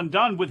becomes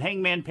undone with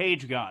Hangman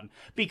Page gone.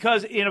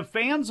 Because in a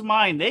fan's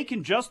mind, they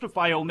can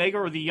justify Omega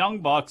or the Young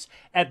Bucks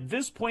at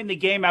this point in the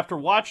game after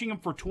watching them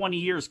for 20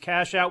 years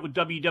cash out with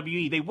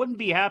WWE. They wouldn't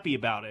be happy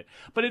about it.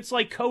 But it's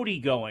like Cody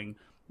going.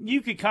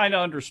 You could kind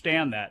of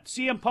understand that.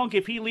 CM Punk,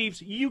 if he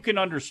leaves, you can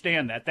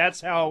understand that.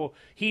 That's how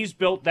he's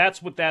built.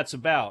 That's what that's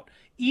about.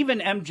 Even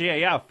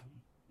MJF,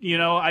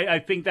 I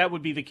think that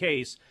would be the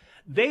case.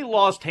 They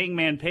lost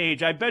Hangman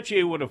Page. I bet you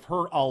it would have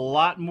hurt a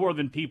lot more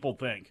than people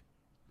think.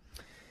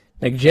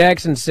 Like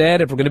Jackson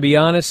said, if we're going to be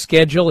honest,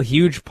 schedule, a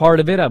huge part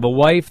of it. I have a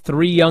wife,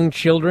 3 young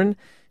children.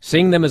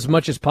 Seeing them as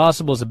much as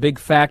possible is a big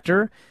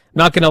factor.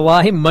 Not going to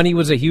lie, money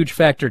was a huge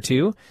factor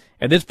too.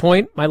 At this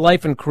point, my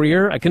life and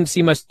career, I couldn't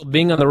see myself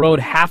being on the road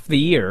half the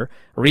year,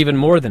 or even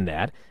more than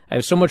that. I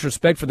have so much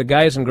respect for the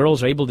guys and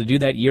girls who are able to do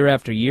that year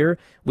after year.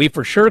 We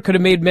for sure could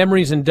have made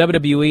memories in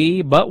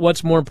WWE, but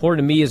what's more important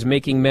to me is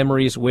making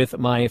memories with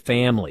my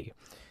family.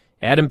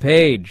 Adam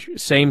Page,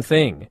 same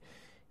thing.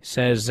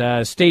 Says,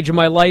 stage of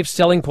my life,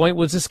 selling point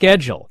was the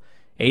schedule.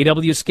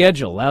 AEW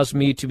schedule allows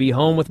me to be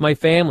home with my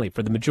family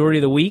for the majority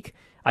of the week,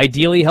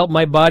 ideally help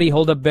my body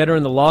hold up better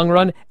in the long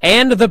run,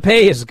 and the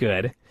pay is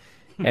good.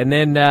 And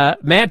then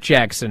Matt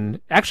Jackson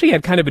actually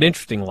had kind of an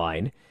interesting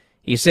line.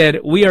 He said,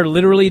 we are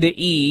literally the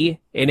E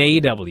in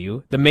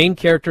AEW, the main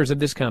characters of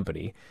this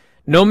company.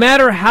 no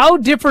matter how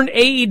different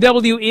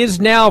AEW is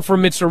now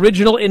from its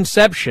original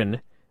inception,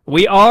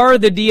 we are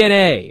the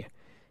DNA.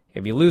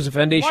 If you lose the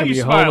foundation of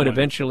your home, it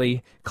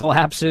eventually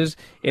collapses.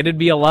 It'd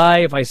be a lie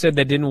if I said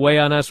that didn't weigh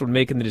on us when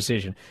making the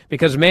decision.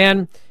 Because,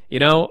 man,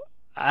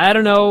 I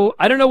don't know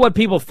what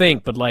people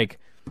think, but, like,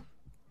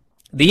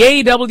 the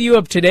AEW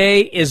of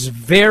today is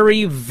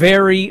very,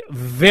 very,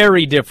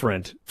 very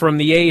different from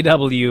the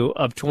AEW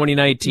of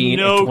 2019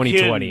 and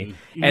 2020. Kidding.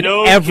 And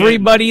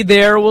everybody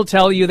there will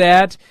tell you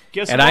that.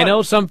 Guess and what? I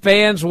know some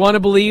fans want to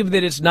believe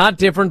that it's not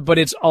different, but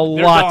it's a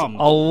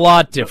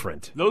lot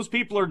different. Those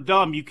people are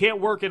dumb. You can't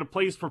work at a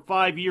place for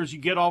 5 years. You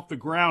get off the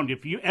ground.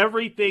 If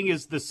everything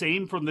is the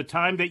same from the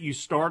time that you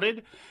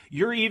started,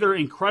 you're either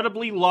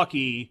incredibly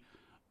lucky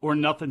or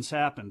nothing's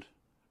happened.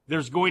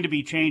 There's going to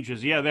be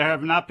changes. Yeah, there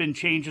have not been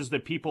changes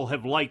that people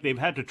have liked. They've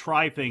had to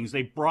try things.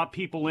 They brought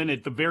people in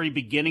at the very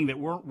beginning that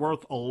weren't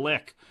worth a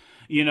lick.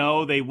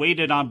 They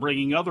waited on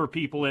bringing other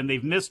people in.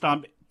 They've missed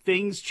on.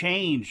 Things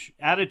change.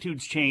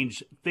 Attitudes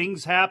change.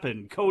 Things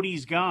happen.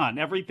 Cody's gone.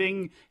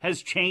 Everything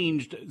has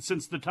changed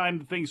since the time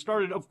the thing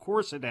started. Of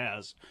course it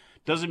has.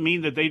 Doesn't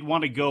mean that they'd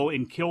want to go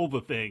and kill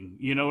the thing.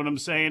 You know what I'm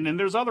saying? And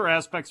there's other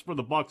aspects for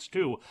the Bucks,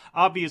 too.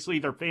 Obviously,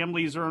 their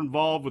families are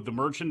involved with the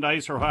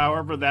merchandise or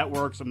however that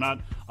works. I'm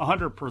not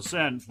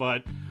 100%.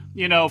 But,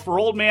 for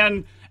old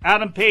man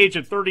Adam Page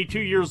at 32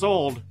 years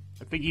old,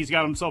 I think he's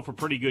got himself a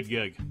pretty good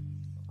gig.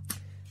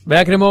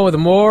 Back in a moment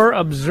with more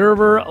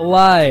Observer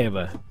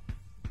Live.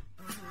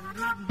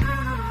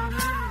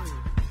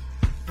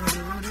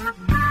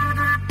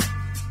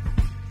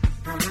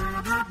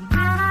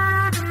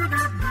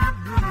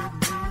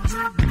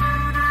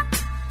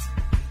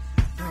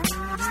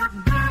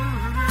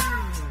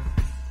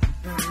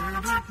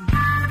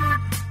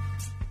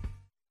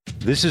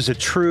 This is a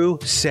true,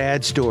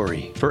 sad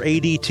story for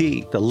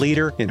ADT, the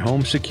leader in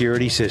home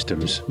security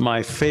systems.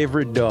 My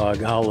favorite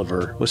dog,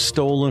 Oliver, was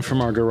stolen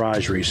from our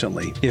garage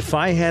recently. If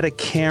I had a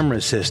camera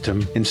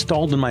system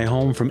installed in my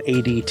home from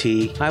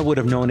ADT, I would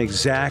have known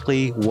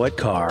exactly what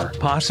car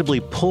possibly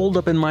pulled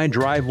up in my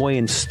driveway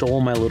and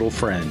stole my little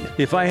friend.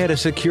 If I had a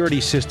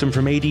security system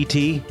from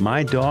ADT,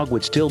 my dog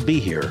would still be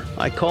here.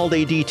 I called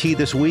ADT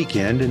this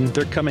weekend, and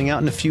they're coming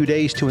out in a few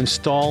days to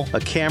install a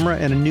camera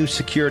and a new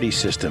security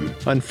system.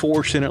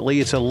 Unfortunately,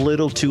 it's a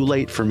little too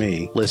late for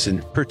me.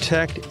 Listen,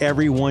 protect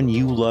everyone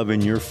you love in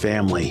your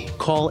family.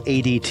 Call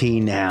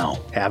ADT now.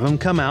 Have them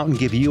come out and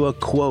give you a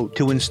quote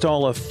to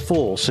install a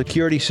full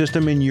security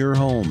system in your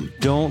home.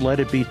 Don't let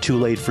it be too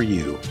late for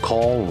you.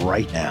 Call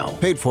right now.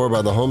 Paid for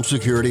by the Home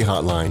Security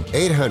Hotline.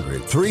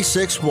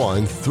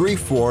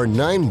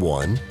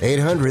 800-361-3491.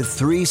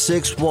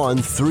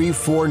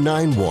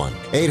 800-361-3491.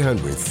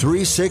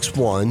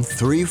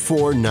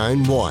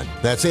 800-361-3491.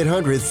 That's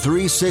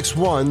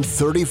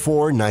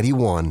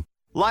 800-361-3491.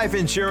 Life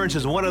insurance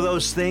is one of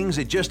those things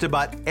that just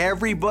about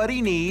everybody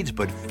needs,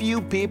 but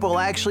few people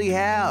actually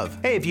have.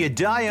 Hey, if you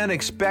die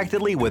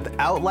unexpectedly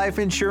without life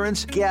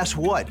insurance, guess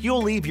what?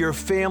 You'll leave your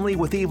family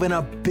with even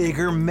a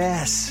bigger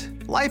mess.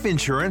 Life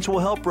insurance will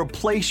help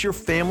replace your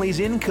family's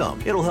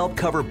income. It'll help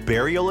cover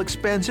burial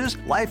expenses.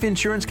 Life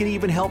insurance can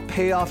even help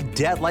pay off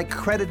debt like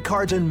credit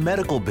cards and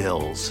medical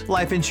bills.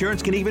 Life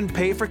insurance can even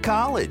pay for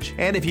college.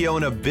 And if you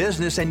own a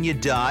business and you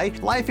die,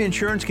 life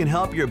insurance can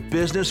help your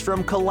business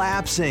from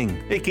collapsing.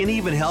 It can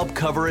even help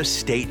cover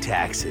estate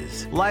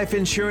taxes. Life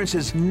insurance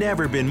has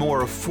never been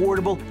more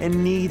affordable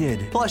and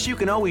needed. Plus, you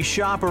can always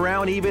shop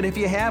around even if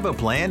you have a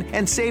plan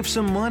and save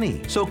some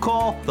money. So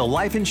call the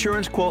Life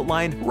Insurance Quote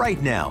Line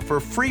right now for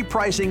free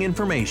pricing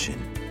information.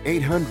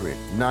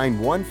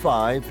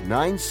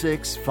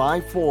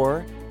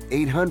 800-915-9654.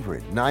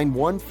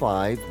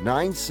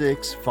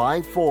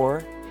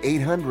 800-915-9654.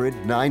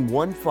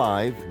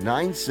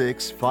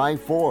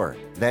 800-915-9654.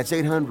 That's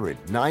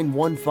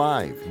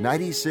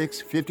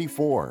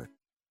 800-915-9654.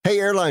 Hey,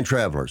 airline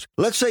travelers,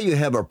 let's say you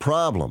have a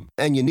problem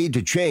and you need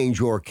to change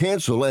or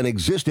cancel an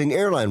existing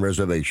airline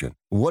reservation.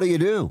 What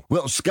do?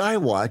 Well,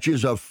 Skywatch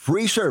is a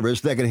free service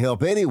that can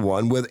help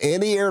anyone with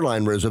any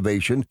airline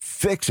reservation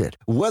fix it.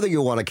 Whether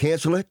you want to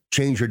cancel it,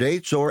 change your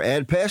dates, or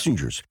add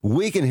passengers,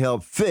 we can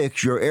help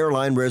fix your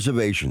airline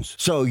reservations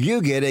so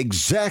you get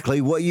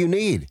exactly what you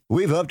need.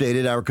 We've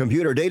updated our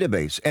computer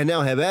database and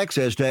now have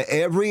access to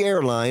every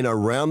airline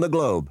around the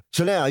globe.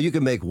 So now you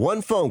can make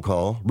one phone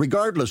call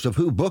regardless of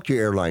who booked your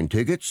airline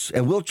tickets,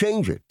 and we'll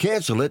change it,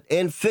 cancel it,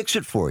 and fix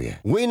it for you.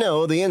 We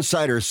know the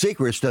insider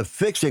secrets to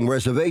fixing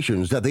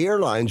reservations that the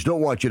airlines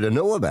don't want you to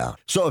know about.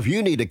 So if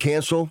you need to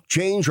cancel,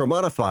 change, or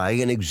modify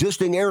an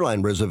existing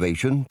airline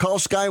reservation, call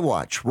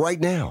Skywatch right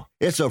now.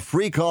 It's a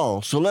free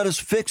call, so let us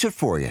fix it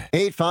for you.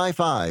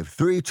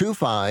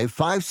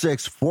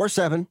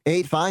 855-325-5647.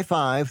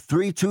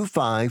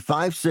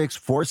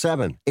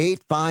 855-325-5647.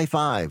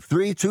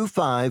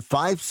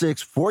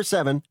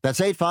 855-325-5647. That's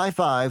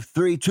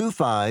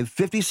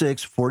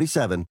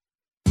 855-325-5647.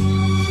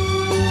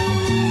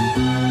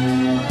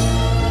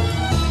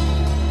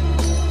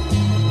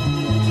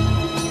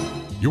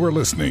 You are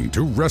listening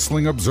to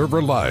Wrestling Observer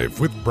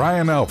Live with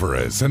Bryan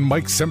Alvarez and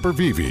Mike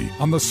Sempervive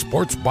on the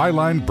Sports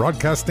Byline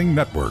Broadcasting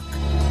Network.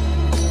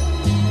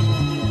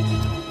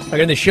 Back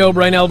on the show,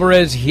 Bryan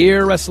Alvarez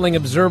here, Wrestling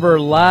Observer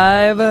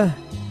Live.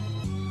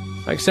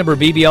 Like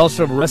Sempervive,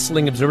 also of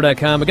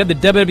WrestlingObserver.com. I got the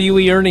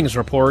WWE earnings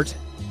report.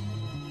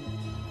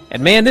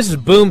 And man, this is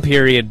boom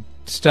period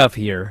stuff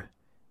here.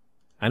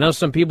 I know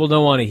some people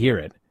don't want to hear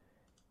it.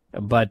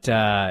 But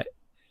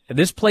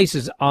this place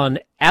is on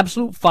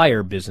absolute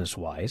fire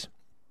business-wise.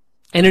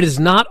 And it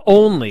is not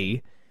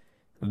only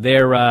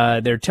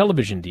their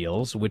television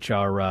deals, which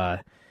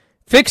are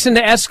fixing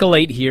to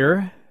escalate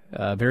here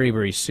very,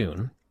 very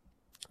soon.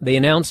 They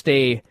announced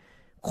a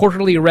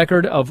quarterly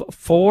record of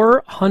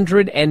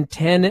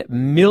 $410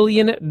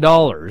 million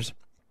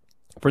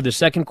for the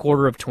second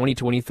quarter of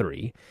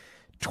 2023,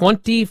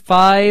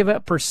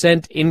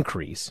 25%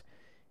 increase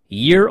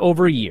year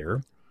over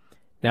year.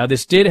 Now,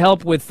 this did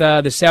help with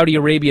the Saudi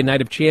Arabia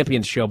Night of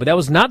Champions show, but that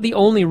was not the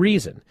only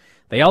reason.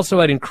 They also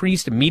had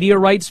increased media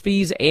rights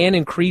fees and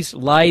increased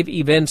live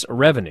events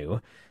revenue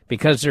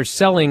because they're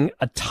selling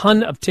a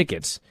ton of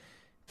tickets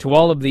to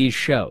all of these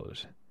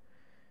shows.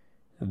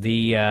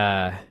 The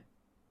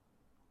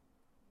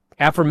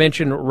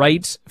aforementioned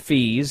rights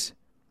fees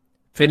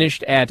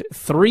finished at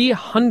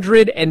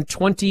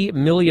 $320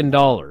 million,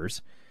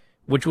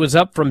 which was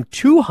up from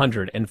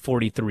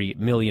 $243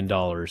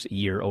 million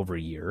year over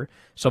year.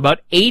 So about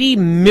 $80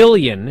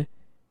 million,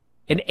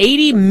 an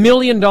 $80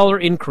 million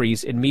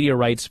increase in media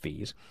rights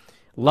fees.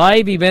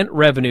 Live event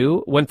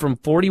revenue went from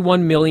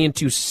 $41 million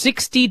to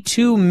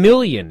 $62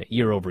 million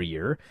year over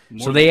year.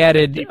 So they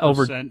added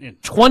over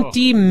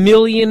 $20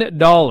 million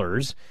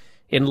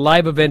in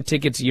live event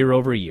tickets year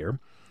over year.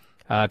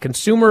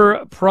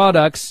 Consumer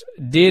products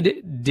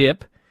did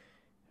dip,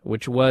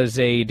 which was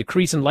a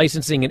decrease in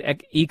licensing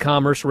and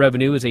e-commerce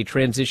revenue as a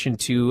transition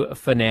to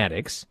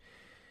Fanatics.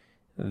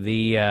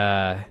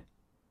 The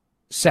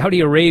Saudi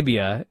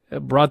Arabia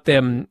brought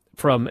them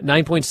from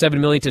 $9.7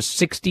 million to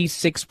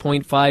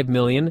 $66.5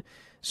 million.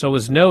 So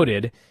as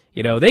noted,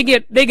 you know, they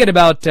get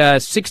about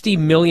 $60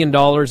 million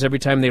every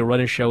time they run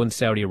a show in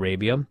Saudi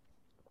Arabia,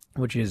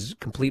 which is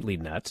completely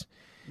nuts.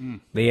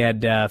 They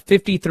had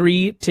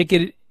 53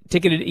 ticketed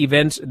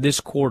events this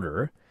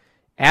quarter,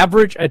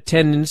 average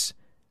attendance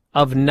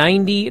of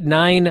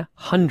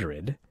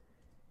 9,900,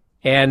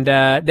 and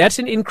that's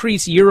an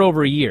increase year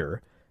over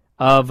year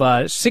of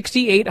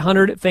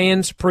 6,800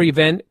 fans per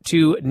event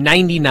to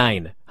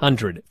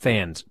 9,900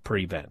 fans per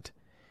event,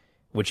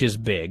 which is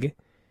big.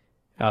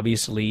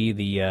 Obviously,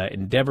 the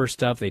Endeavor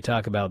stuff, they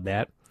talk about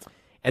that.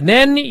 And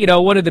then, you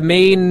know, one of the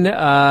main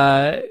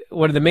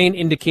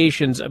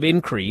indications of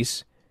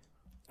increase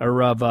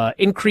or of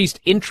increased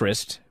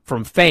interest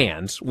from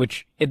fans,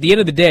 which at the end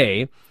of the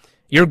day,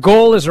 your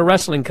goal as a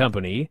wrestling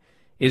company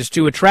is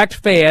to attract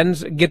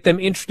fans, get them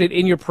interested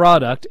in your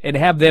product, and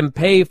have them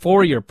pay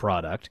for your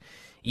product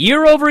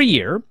year over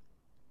year,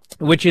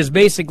 which is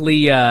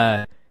basically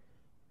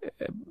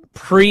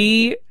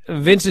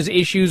pre-Vince's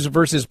issues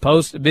versus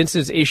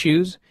post-Vince's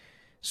issues.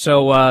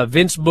 So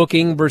Vince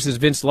booking versus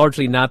Vince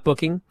largely not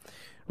booking.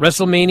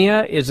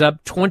 WrestleMania is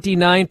up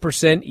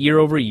 29% year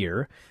over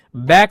year.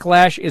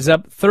 Backlash is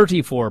up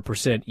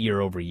 34%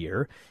 year over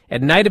year.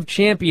 And Night of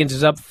Champions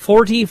is up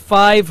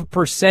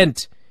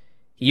 45%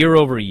 year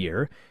over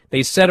year.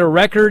 They set a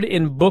record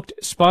in booked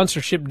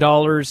sponsorship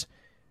dollars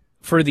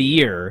for the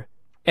year,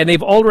 and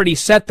they've already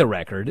set the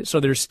record, so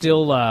there's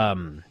still, how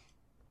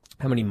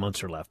many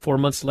months are left? 4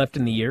 months left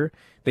in the year.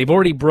 They've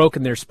already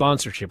broken their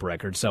sponsorship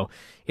record. So,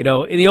 you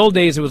know, in the old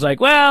days it was like,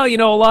 well, you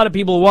know, a lot of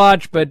people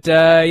watch, but,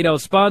 you know,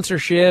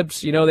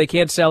 sponsorships, you know, they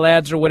can't sell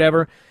ads or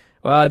whatever.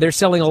 They're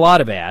selling a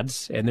lot of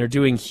ads, and they're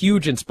doing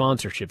huge in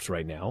sponsorships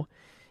right now.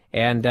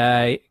 And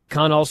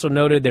Khan also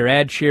noted their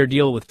ad share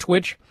deal with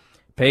Twitch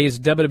pays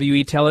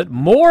WWE talent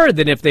more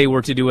than if they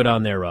were to do it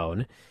on their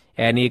own.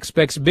 And he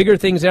expects bigger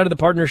things out of the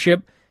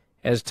partnership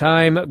as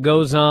time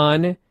goes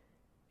on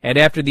and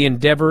after the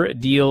Endeavor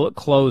deal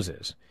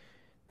closes.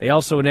 They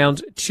also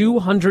announced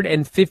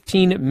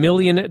 $215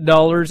 million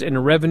in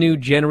revenue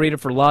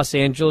generated for Los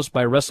Angeles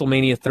by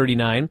WrestleMania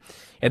 39.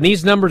 And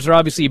these numbers are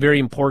obviously very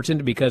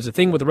important because the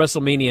thing with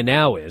WrestleMania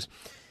now is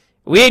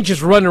we ain't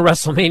just running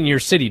WrestleMania in your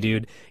city,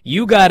 dude.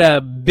 You got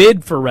to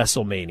bid for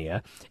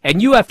WrestleMania,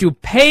 and you have to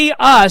pay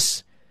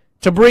us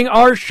to bring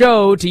our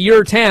show to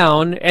your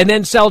town and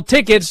then sell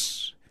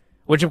tickets,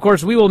 which, of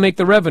course, we will make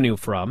the revenue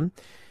from.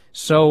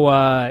 So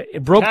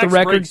it broke the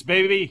record. Breaks,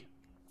 baby.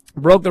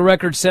 Broke the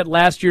record set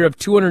last year of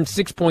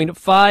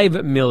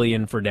 $206.5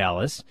 million for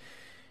Dallas.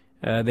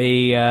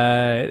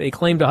 They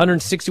claimed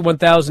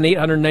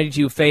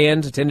 161,892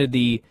 fans attended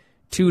the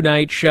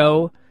two-night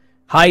show.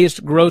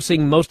 Highest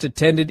grossing, most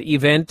attended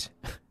event.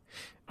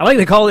 I like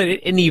to call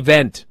it an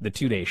event, the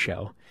two-day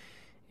show.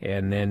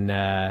 And then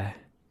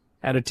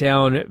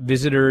out-of-town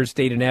visitors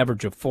stayed an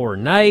average of 4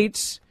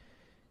 nights.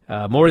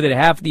 More than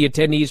half of the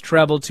attendees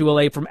traveled to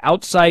LA from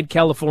outside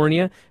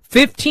California.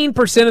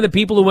 15% of the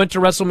people who went to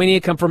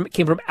WrestleMania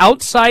came from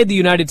outside the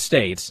United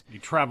States. The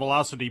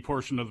Travelocity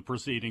portion of the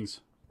proceedings.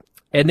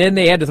 And then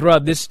they had to throw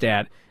out this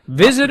stat.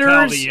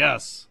 Visitors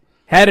yes.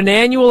 had an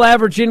annual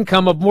average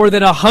income of more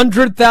than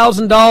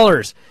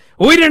 $100,000.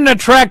 We didn't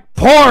attract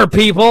poor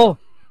people.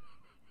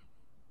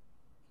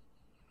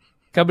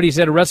 Company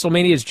said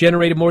WrestleMania has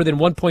generated more than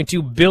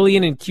 $1.2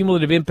 billion in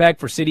cumulative impact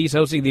for cities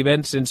hosting the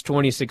event since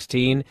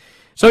 2016.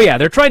 So, yeah,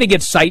 they're trying to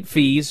get site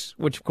fees,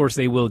 which, of course,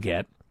 they will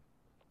get.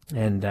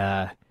 And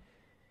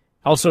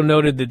also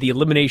noted that the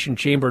Elimination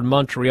Chamber in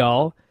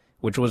Montreal,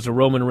 which was the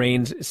Roman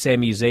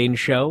Reigns-Sami Zayn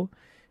show,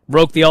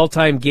 broke the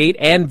all-time gate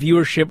and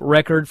viewership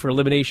record for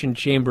Elimination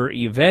Chamber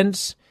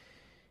events.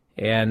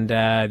 And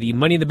the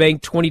Money in the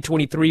Bank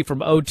 2023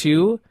 from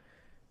O2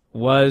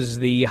 was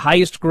the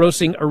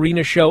highest-grossing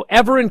arena show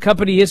ever in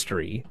company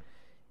history.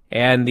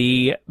 And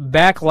the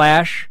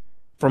Backlash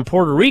from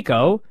Puerto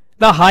Rico,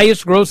 the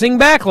highest-grossing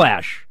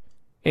Backlash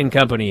in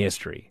company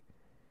history.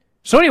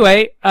 So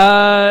anyway,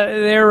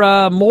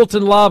 they're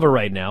molten lava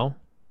right now.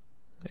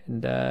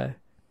 And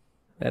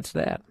that's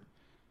that.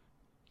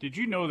 Did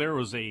you know there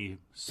was a...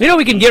 You know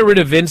we can get rid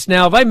of Vince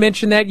now. Have I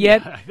mentioned that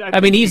yet? I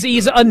mean,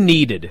 he's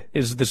unneeded,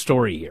 is the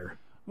story here.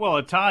 Well,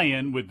 a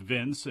tie-in with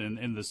Vince and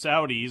the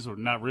Saudis, or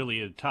not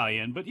really a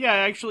tie-in, but yeah,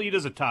 actually it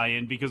is a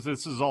tie-in because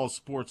this is all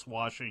sports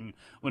washing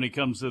when it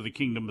comes to the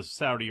Kingdom of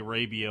Saudi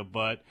Arabia,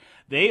 but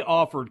they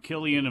offered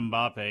Kylian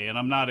Mbappe, and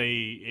I'm not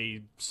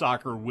a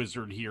soccer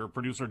wizard here,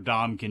 producer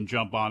Dom can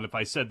jump on if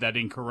I said that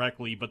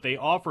incorrectly, but they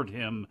offered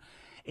him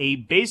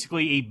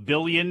basically a $1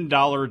 billion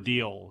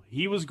deal.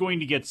 He was going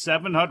to get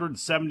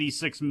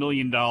 $776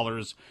 million,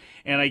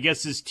 and I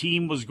guess his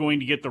team was going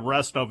to get the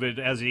rest of it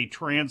as a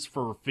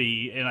transfer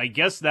fee, and I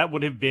guess that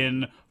would have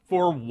been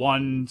for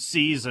one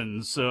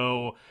season.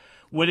 So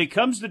when it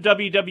comes to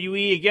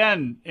WWE,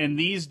 again, and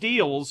these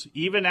deals,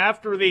 even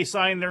after they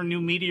sign their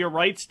new media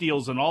rights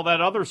deals and all that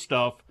other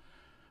stuff,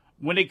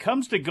 when it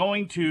comes to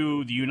going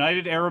to the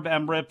United Arab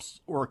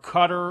Emirates or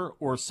Qatar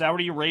or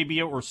Saudi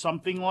Arabia or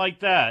something like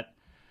that,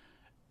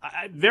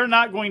 they're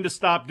not going to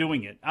stop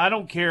doing it. I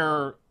don't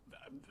care.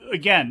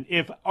 Again,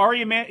 if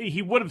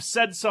he would have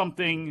said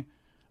something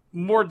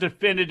more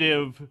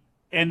definitive,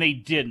 and they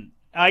didn't.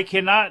 I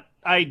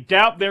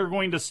doubt they're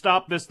going to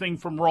stop this thing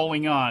from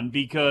rolling on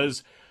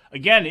because,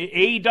 again,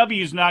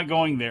 AEW is not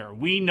going there.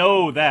 We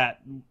know that.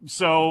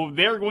 So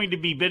they're going to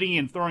be bidding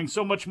and throwing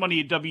so much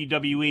money at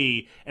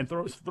WWE and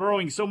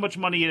throwing so much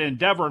money at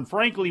Endeavor. And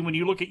frankly, when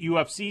you look at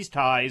UFC's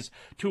ties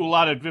to a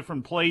lot of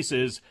different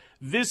places,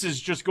 this is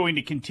just going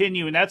to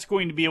continue, and that's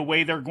going to be a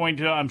way they're going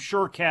to, I'm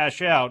sure,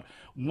 cash out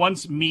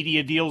once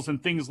media deals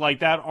and things like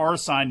that are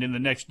signed in the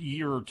next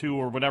year or two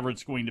or whatever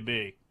it's going to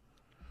be.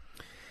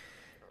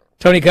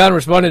 Tony Khan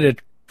responded to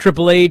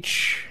Triple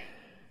H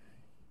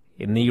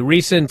in the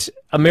recent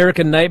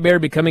American Nightmare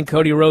Becoming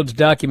Cody Rhodes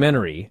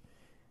documentary.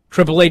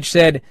 Triple H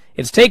said,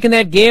 "It's taking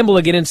that gamble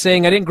again and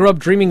saying I didn't grow up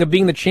dreaming of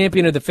being the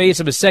champion or the face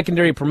of a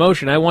secondary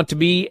promotion. I want to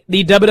be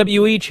the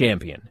WWE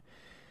champion."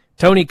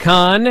 Tony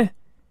Khan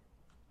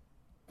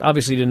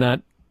obviously did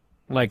not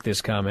like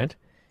this comment,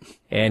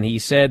 and he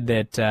said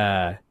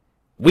that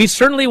we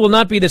certainly will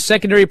not be the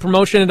secondary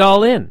promotion at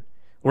All In.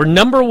 We're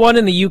number one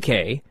in the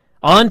UK,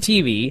 on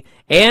TV,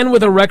 and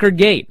with a record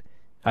gate.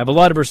 I have a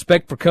lot of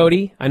respect for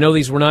Cody. I know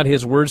these were not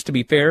his words, to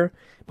be fair,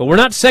 but we're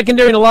not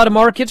secondary in a lot of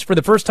markets. For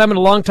the first time in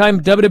a long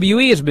time,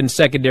 WWE has been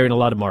secondary in a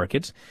lot of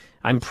markets.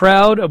 I'm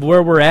proud of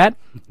where we're at.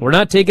 We're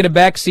not taking a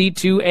back seat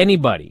to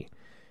anybody.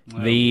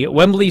 Wow. The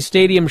Wembley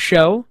Stadium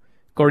show,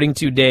 according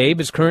to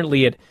Dave, is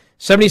currently at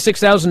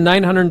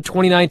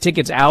 76,929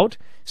 tickets out,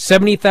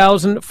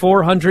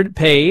 70,400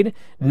 paid,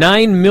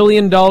 $9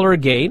 million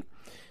gate.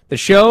 The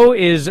show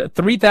is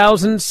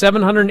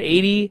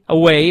 3,780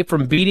 away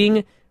from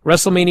beating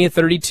WrestleMania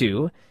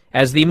 32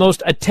 as the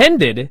most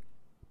attended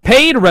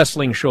paid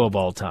wrestling show of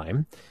all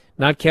time,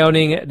 not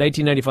counting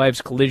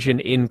 1995's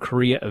Collision in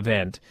Korea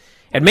event.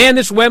 And man,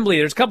 this Wembley,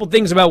 there's a couple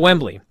things about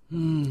Wembley.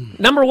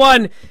 Number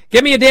one,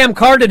 give me a damn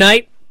card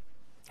tonight,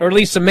 or at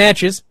least some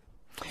matches.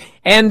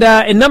 And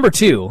number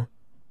two,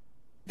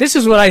 this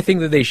is what I think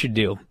that they should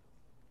do.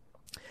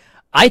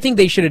 I think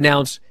they should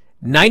announce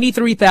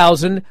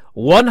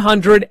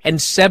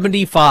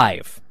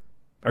 93,175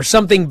 or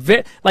something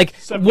like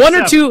 77. One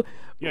or two.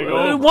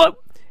 Yeah, well,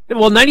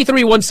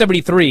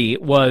 93,173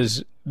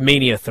 was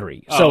Mania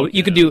 3. So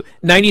you could do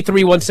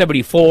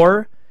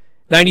 93,174,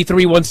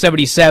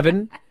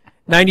 93,177,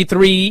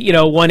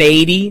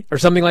 180 or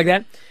something like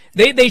that.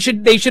 They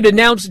should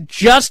announce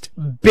just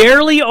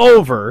barely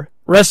over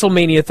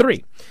WrestleMania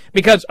 3.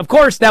 Because, of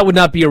course, that would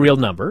not be a real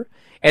number.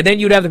 And then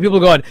you'd have the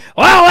people going,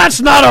 well, that's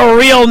not a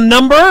real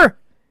number.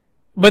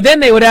 But then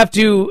they would have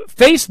to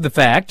face the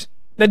fact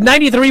that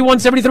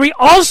 93,173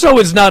 also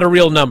is not a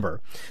real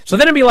number. So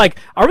then it'd be like,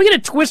 are we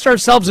going to twist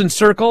ourselves in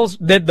circles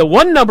that the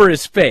one number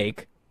is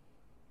fake,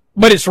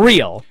 but it's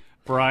real?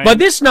 Bryan, but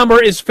this number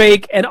is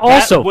fake and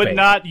also that would fake.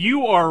 Not.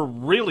 You are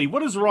really.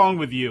 What is wrong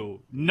with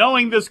you?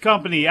 Knowing this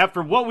company,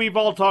 after what we've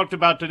all talked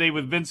about today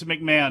with Vince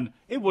McMahon,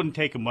 it wouldn't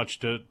take them much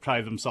to tie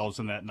themselves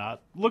in that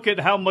knot. Look at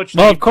how much.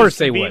 Well, of course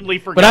they would.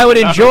 But I would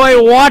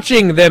enjoy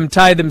watching them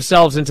tie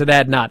themselves into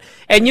that knot.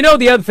 And you know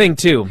the other thing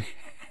too.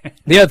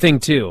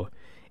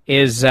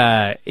 Is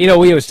we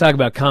always talk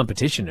about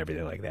competition and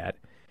everything like that.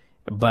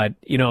 But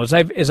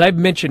as I've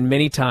mentioned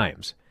many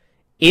times,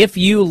 if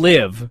you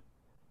live,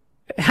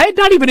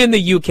 not even in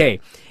the UK,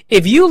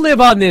 if you live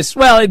on this,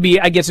 well, it'd be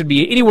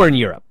anywhere in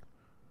Europe.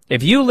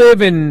 If you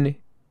live in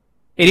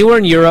anywhere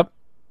in Europe,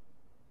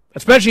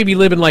 especially if you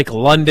live in like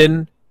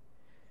London,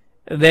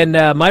 then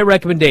my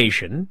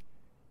recommendation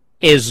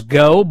is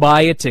go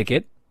buy a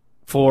ticket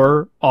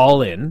for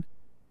All In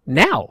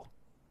now.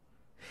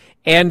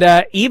 And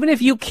even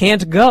if you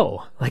can't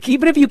go, like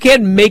even if you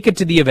can't make it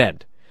to the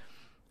event,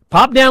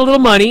 pop down a little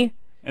money,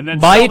 and then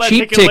buy sell a that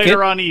cheap ticket ticket.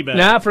 later on eBay.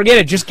 Nah, forget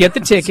it. Just get the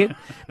ticket.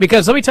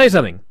 Because let me tell you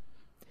something.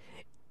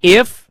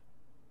 If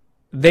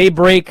they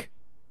break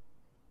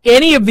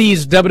any of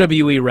these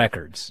WWE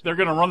records, they're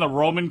going to run the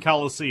Roman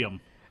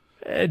Coliseum.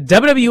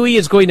 WWE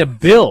is going to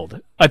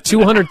build a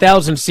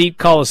 200,000 seat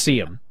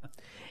Coliseum,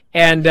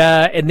 and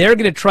they're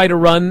going to try to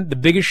run the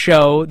biggest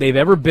show they've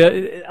ever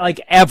built, like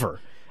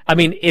ever. I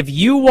mean, if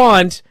you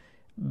want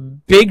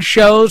big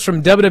shows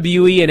from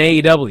WWE and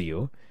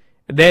AEW,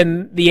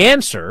 then the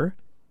answer,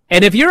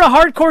 and if you're a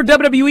hardcore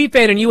WWE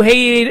fan and you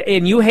hate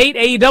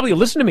AEW,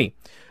 listen to me,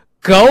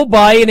 go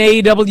buy an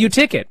AEW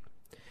ticket,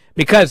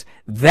 because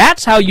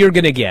that's how you're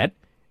going to get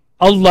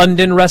a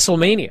London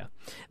WrestleMania.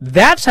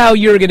 That's how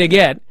you're going to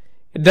get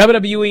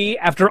WWE,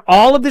 after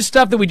all of this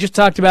stuff that we just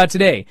talked about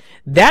today.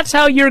 That's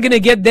how you're going to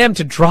get them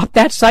to drop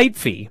that site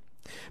fee,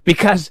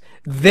 because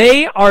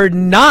they are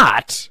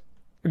not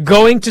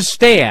going to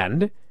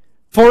stand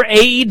for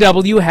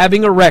AEW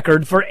having a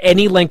record for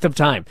any length of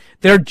time.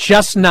 They're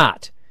just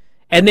not.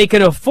 And they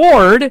can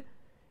afford,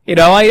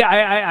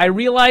 I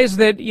realize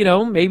that,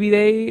 maybe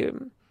they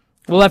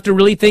will have to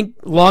really think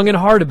long and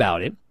hard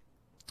about it,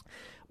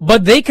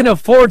 but they can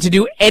afford to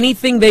do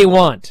anything they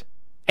want.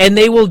 And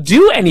they will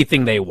do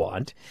anything they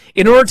want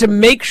in order to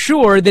make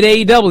sure that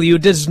AEW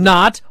does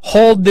not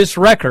hold this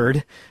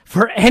record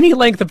for any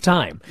length of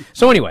time.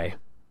 So anyway,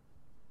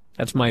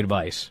 that's my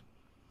advice.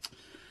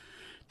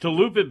 To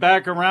loop it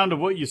back around to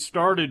what you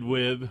started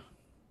with,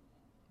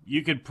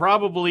 you could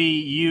probably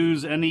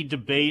use any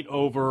debate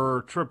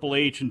over Triple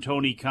H and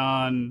Tony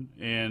Khan,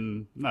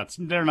 and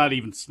they're not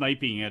even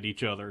sniping at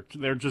each other.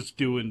 They're just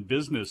doing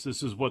business.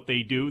 This is what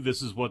they do.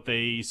 This is what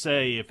they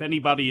say. If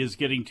anybody is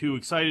getting too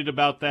excited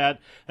about that,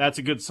 that's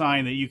a good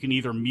sign that you can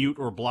either mute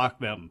or block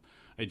them.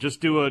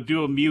 Just do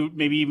a mute,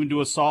 maybe even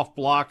do a soft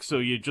block, so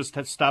you just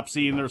stop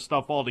seeing their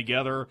stuff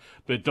altogether,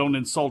 but don't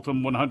insult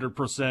them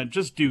 100%.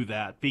 Just do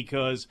that,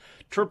 because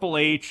Triple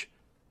H,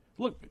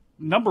 look,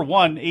 number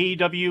one,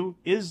 AEW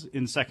is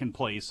in second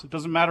place. It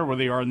doesn't matter where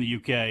they are in the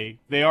UK.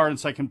 They are in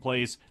second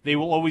place. They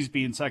will always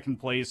be in second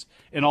place,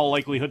 in all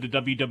likelihood, to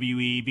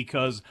WWE,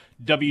 because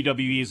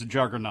WWE is a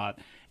juggernaut.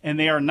 And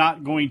they are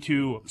not going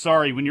to,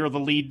 when you're the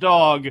lead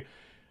dog,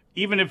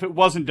 even if it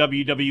wasn't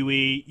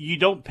WWE, you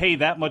don't pay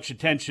that much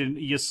attention.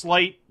 You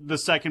slight the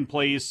second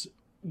place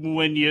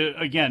when you,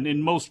 again,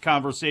 in most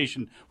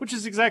conversation, which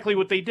is exactly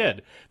what they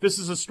did. This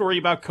is a story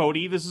about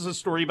Cody. This is a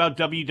story about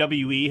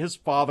WWE, his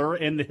father,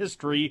 and the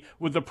history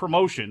with the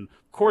promotion.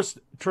 Of course,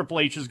 Triple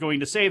H is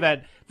going to say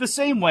that the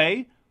same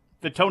way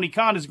that Tony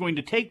Khan is going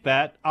to take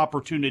that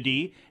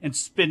opportunity and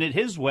spin it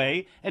his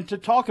way, and to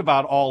talk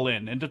about All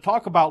In and to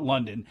talk about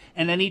London.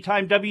 And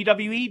anytime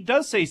WWE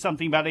does say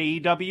something about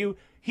AEW,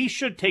 he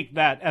should take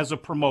that as a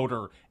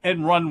promoter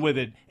and run with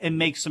it and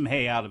make some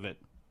hay out of it.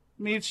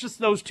 I mean, it's just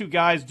those two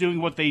guys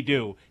doing what they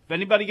do. If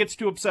anybody gets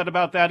too upset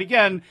about that,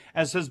 again,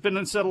 as has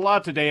been said a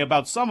lot today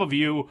about some of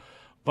you,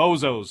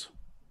 bozos.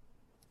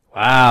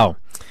 Wow.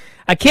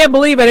 I can't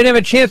believe I didn't have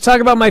a chance to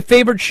talk about my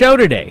favorite show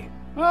today.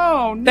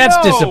 Oh, no.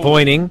 That's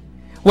disappointing.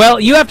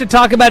 Well, you have to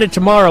talk about it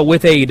tomorrow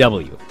with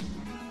AEW.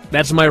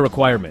 That's my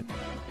requirement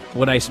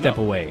when I step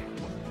away.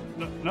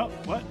 No,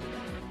 what?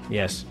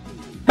 Yes.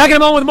 Back in a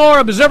moment with more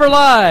Observer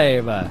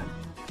Live.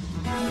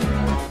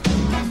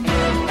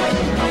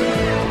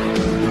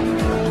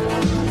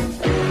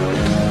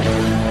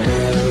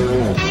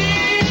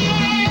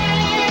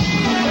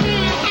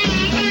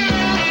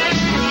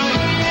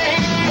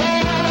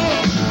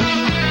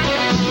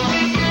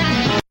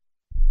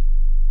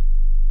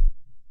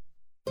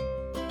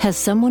 Has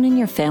someone in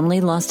your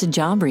family lost a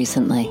job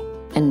recently,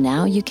 and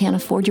now you can't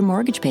afford your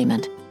mortgage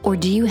payment? Or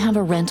do you have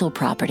a rental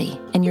property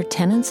and your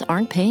tenants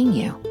aren't paying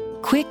you?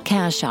 Quick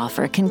Cash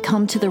Offer can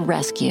come to the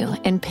rescue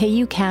and pay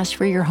you cash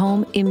for your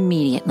home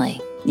immediately.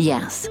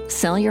 Yes,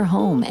 sell your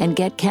home and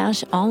get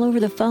cash all over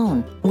the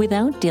phone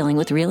without dealing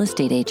with real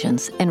estate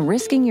agents and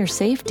risking your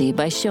safety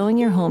by showing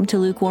your home to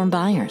lukewarm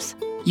buyers.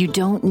 You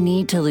don't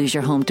need to lose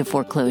your home to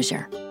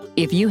foreclosure.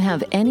 If you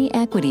have any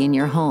equity in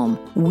your home,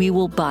 we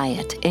will buy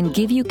it and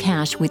give you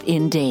cash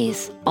within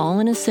days, all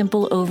in a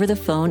simple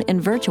over-the-phone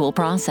and virtual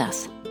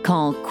process.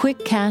 Call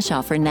Quick Cash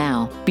Offer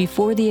now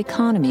before the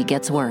economy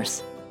gets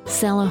worse.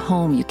 Sell a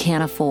home you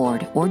can't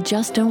afford or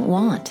just don't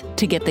want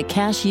to get the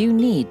cash you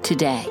need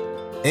today.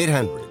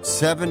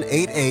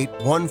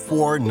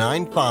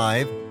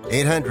 800-788-1495.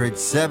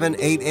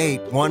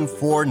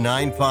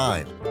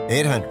 800-788-1495.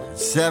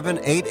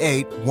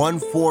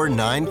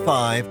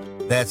 800-788-1495.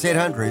 That's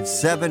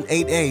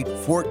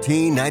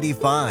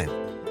 800-788-1495.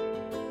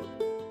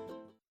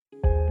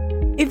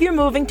 If you're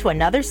moving to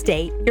another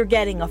state, you're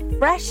getting a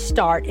fresh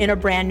start in a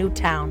brand new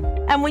town.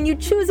 And when you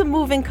choose a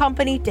moving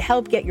company to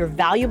help get your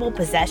valuable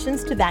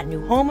possessions to that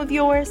new home of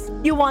yours,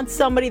 you want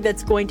somebody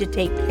that's going to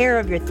take care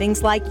of your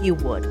things like you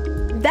would.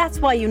 That's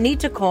why you need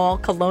to call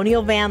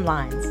Colonial Van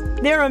Lines.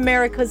 They're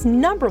America's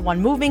 #1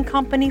 moving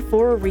company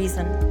for a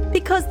reason.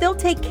 Because they'll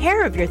take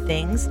care of your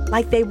things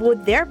like they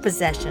would their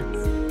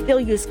possessions. They'll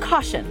use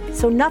caution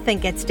so nothing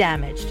gets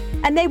damaged.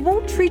 And they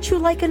won't treat you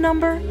like a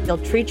number, they'll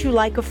treat you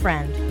like a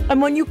friend.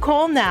 And when you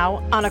call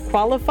now on a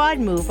qualified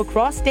move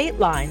across state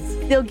lines,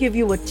 they'll give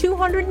you a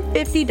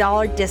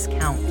 $250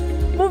 discount.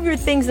 Move your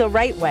things the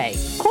right way.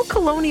 Call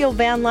Colonial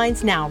Van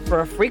Lines now for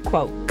a free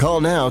quote.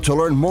 Call now to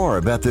learn more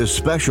about this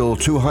special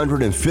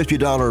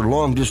 $250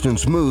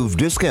 long-distance move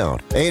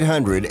discount.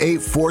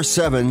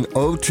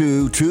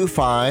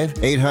 800-847-0225.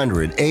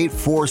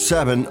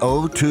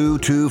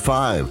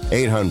 800-847-0225.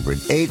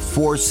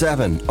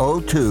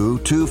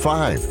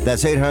 800-847-0225.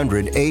 That's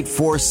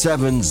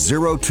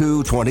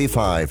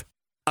 800-847-0225.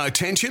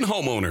 Attention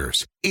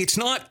homeowners. It's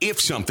not if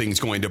something's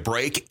going to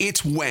break,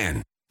 it's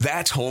when.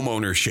 That's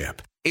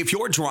homeownership. If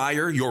your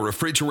dryer, your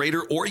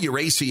refrigerator, or your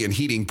AC and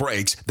heating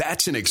breaks,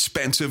 that's an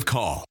expensive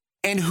call.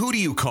 And who do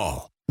you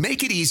call?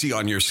 Make it easy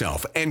on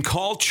yourself and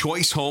call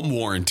Choice Home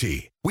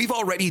Warranty. We've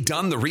already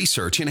done the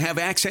research and have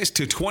access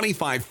to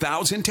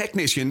 25,000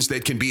 technicians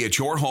that can be at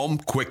your home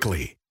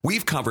quickly.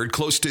 We've covered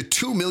close to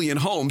 2 million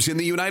homes in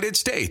the United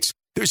States.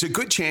 There's a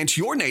good chance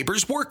your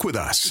neighbors work with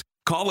us.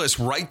 Call us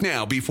right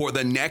now before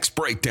the next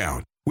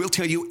breakdown. We'll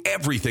tell you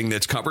everything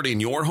that's covered in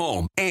your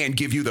home and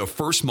give you the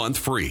first month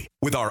free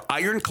with our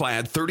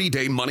ironclad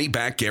 30-day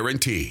money-back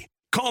guarantee.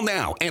 Call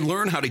now and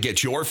learn how to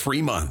get your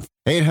free month.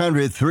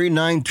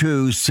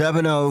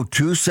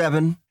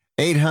 800-392-7027.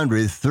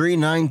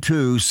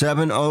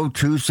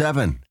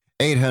 800-392-7027.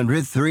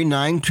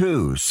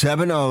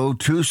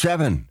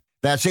 800-392-7027.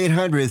 That's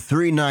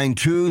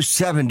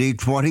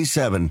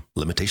 800-392-7027.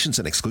 Limitations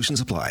and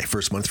exclusions apply.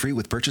 First month free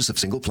with purchase of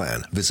single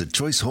plan. Visit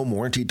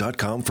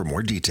choicehomewarranty.com for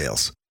more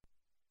details.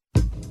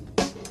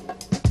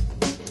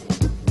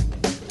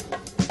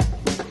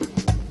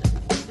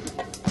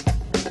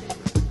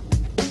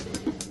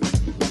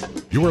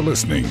 You are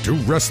listening to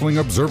Wrestling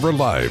Observer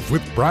Live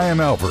with Bryan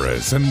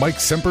Alvarez and Mike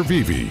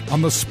Sempervive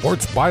on the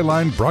Sports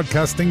Byline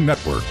Broadcasting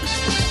Network.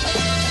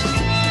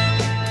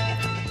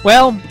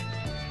 Well,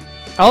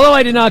 although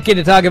I did not get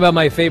to talk about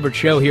my favorite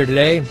show here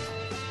today,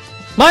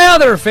 my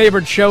other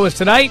favorite show is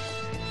tonight,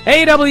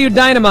 AW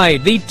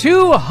Dynamite, the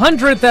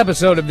 200th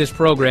episode of this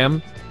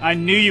program. I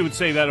knew you would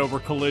say that over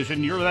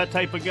Collision. You're that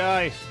type of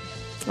guy.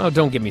 Oh,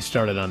 don't get me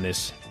started on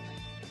this.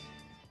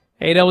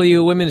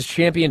 AW Women's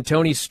Champion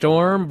Toni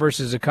Storm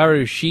versus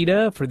Hikaru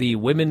Shida for the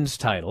women's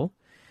title.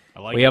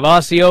 We have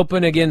Aussie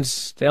Open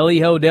against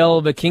Elijo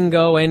del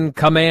Vikingo and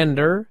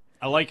Commander.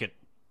 I like it.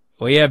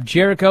 We have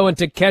Jericho and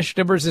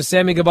Takeshita versus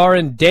Sammy Guevara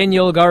and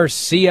Daniel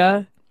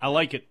Garcia. I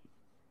like it.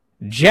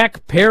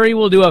 Jack Perry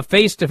will do a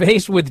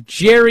face-to-face with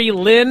Jerry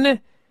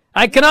Lynn.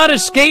 I cannot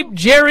escape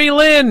Jerry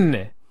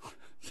Lynn.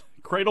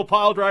 Cradle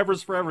pile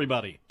drivers for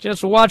everybody.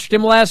 Just watched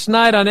him last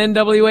night on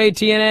NWA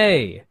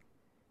TNA.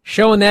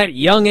 Showing that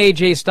young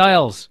AJ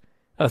Styles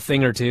a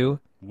thing or two.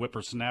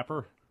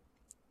 Whippersnapper.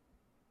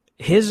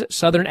 His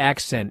southern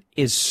accent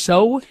is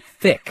so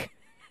thick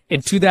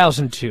in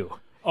 2002.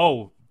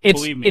 Oh,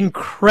 it's believe me.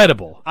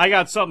 Incredible. I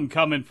got something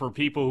coming for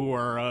people who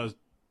are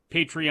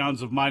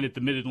Patreons of mine at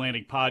the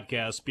Mid-Atlantic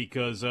Podcast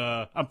because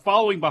I'm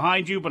following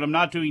behind you, but I'm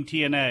not doing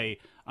TNA.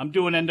 I'm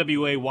doing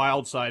NWA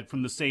Wildside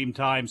from the same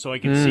time, so I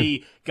can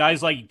see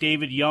guys like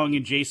David Young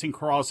and Jason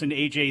Cross and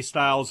AJ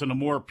Styles in a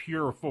more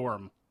pure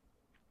form.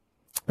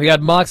 We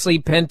got Moxley,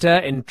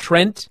 Penta, and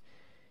Trent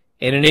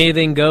in an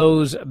Anything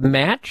Goes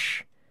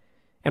match.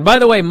 And by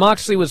the way,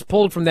 Moxley was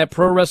pulled from that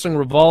Pro Wrestling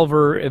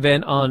Revolver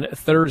event on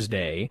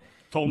Thursday.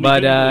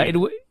 But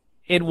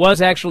it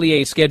was actually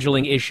a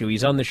scheduling issue.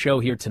 He's on the show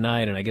here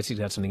tonight, and I guess he's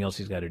got something else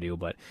he's got to do.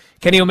 But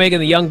Kenny Omega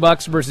and the Young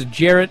Bucks versus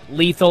Jarrett,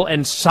 Lethal,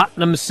 and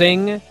Satnam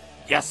Singh.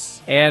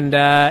 Yes. And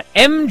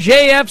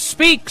MJF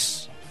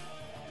speaks,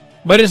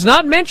 but does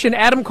not mention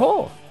Adam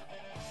Cole.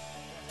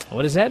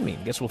 What does that mean?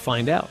 Guess we'll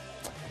find out.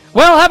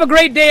 Well, have a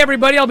great day,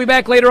 everybody. I'll be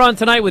back later on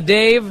tonight with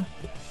Dave.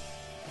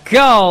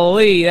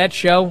 Golly, that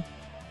show.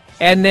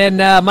 And then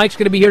Mike's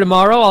going to be here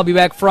tomorrow. I'll be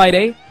back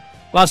Friday.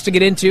 Lots to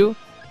get into.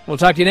 We'll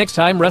talk to you next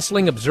time,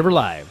 Wrestling Observer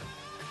Live.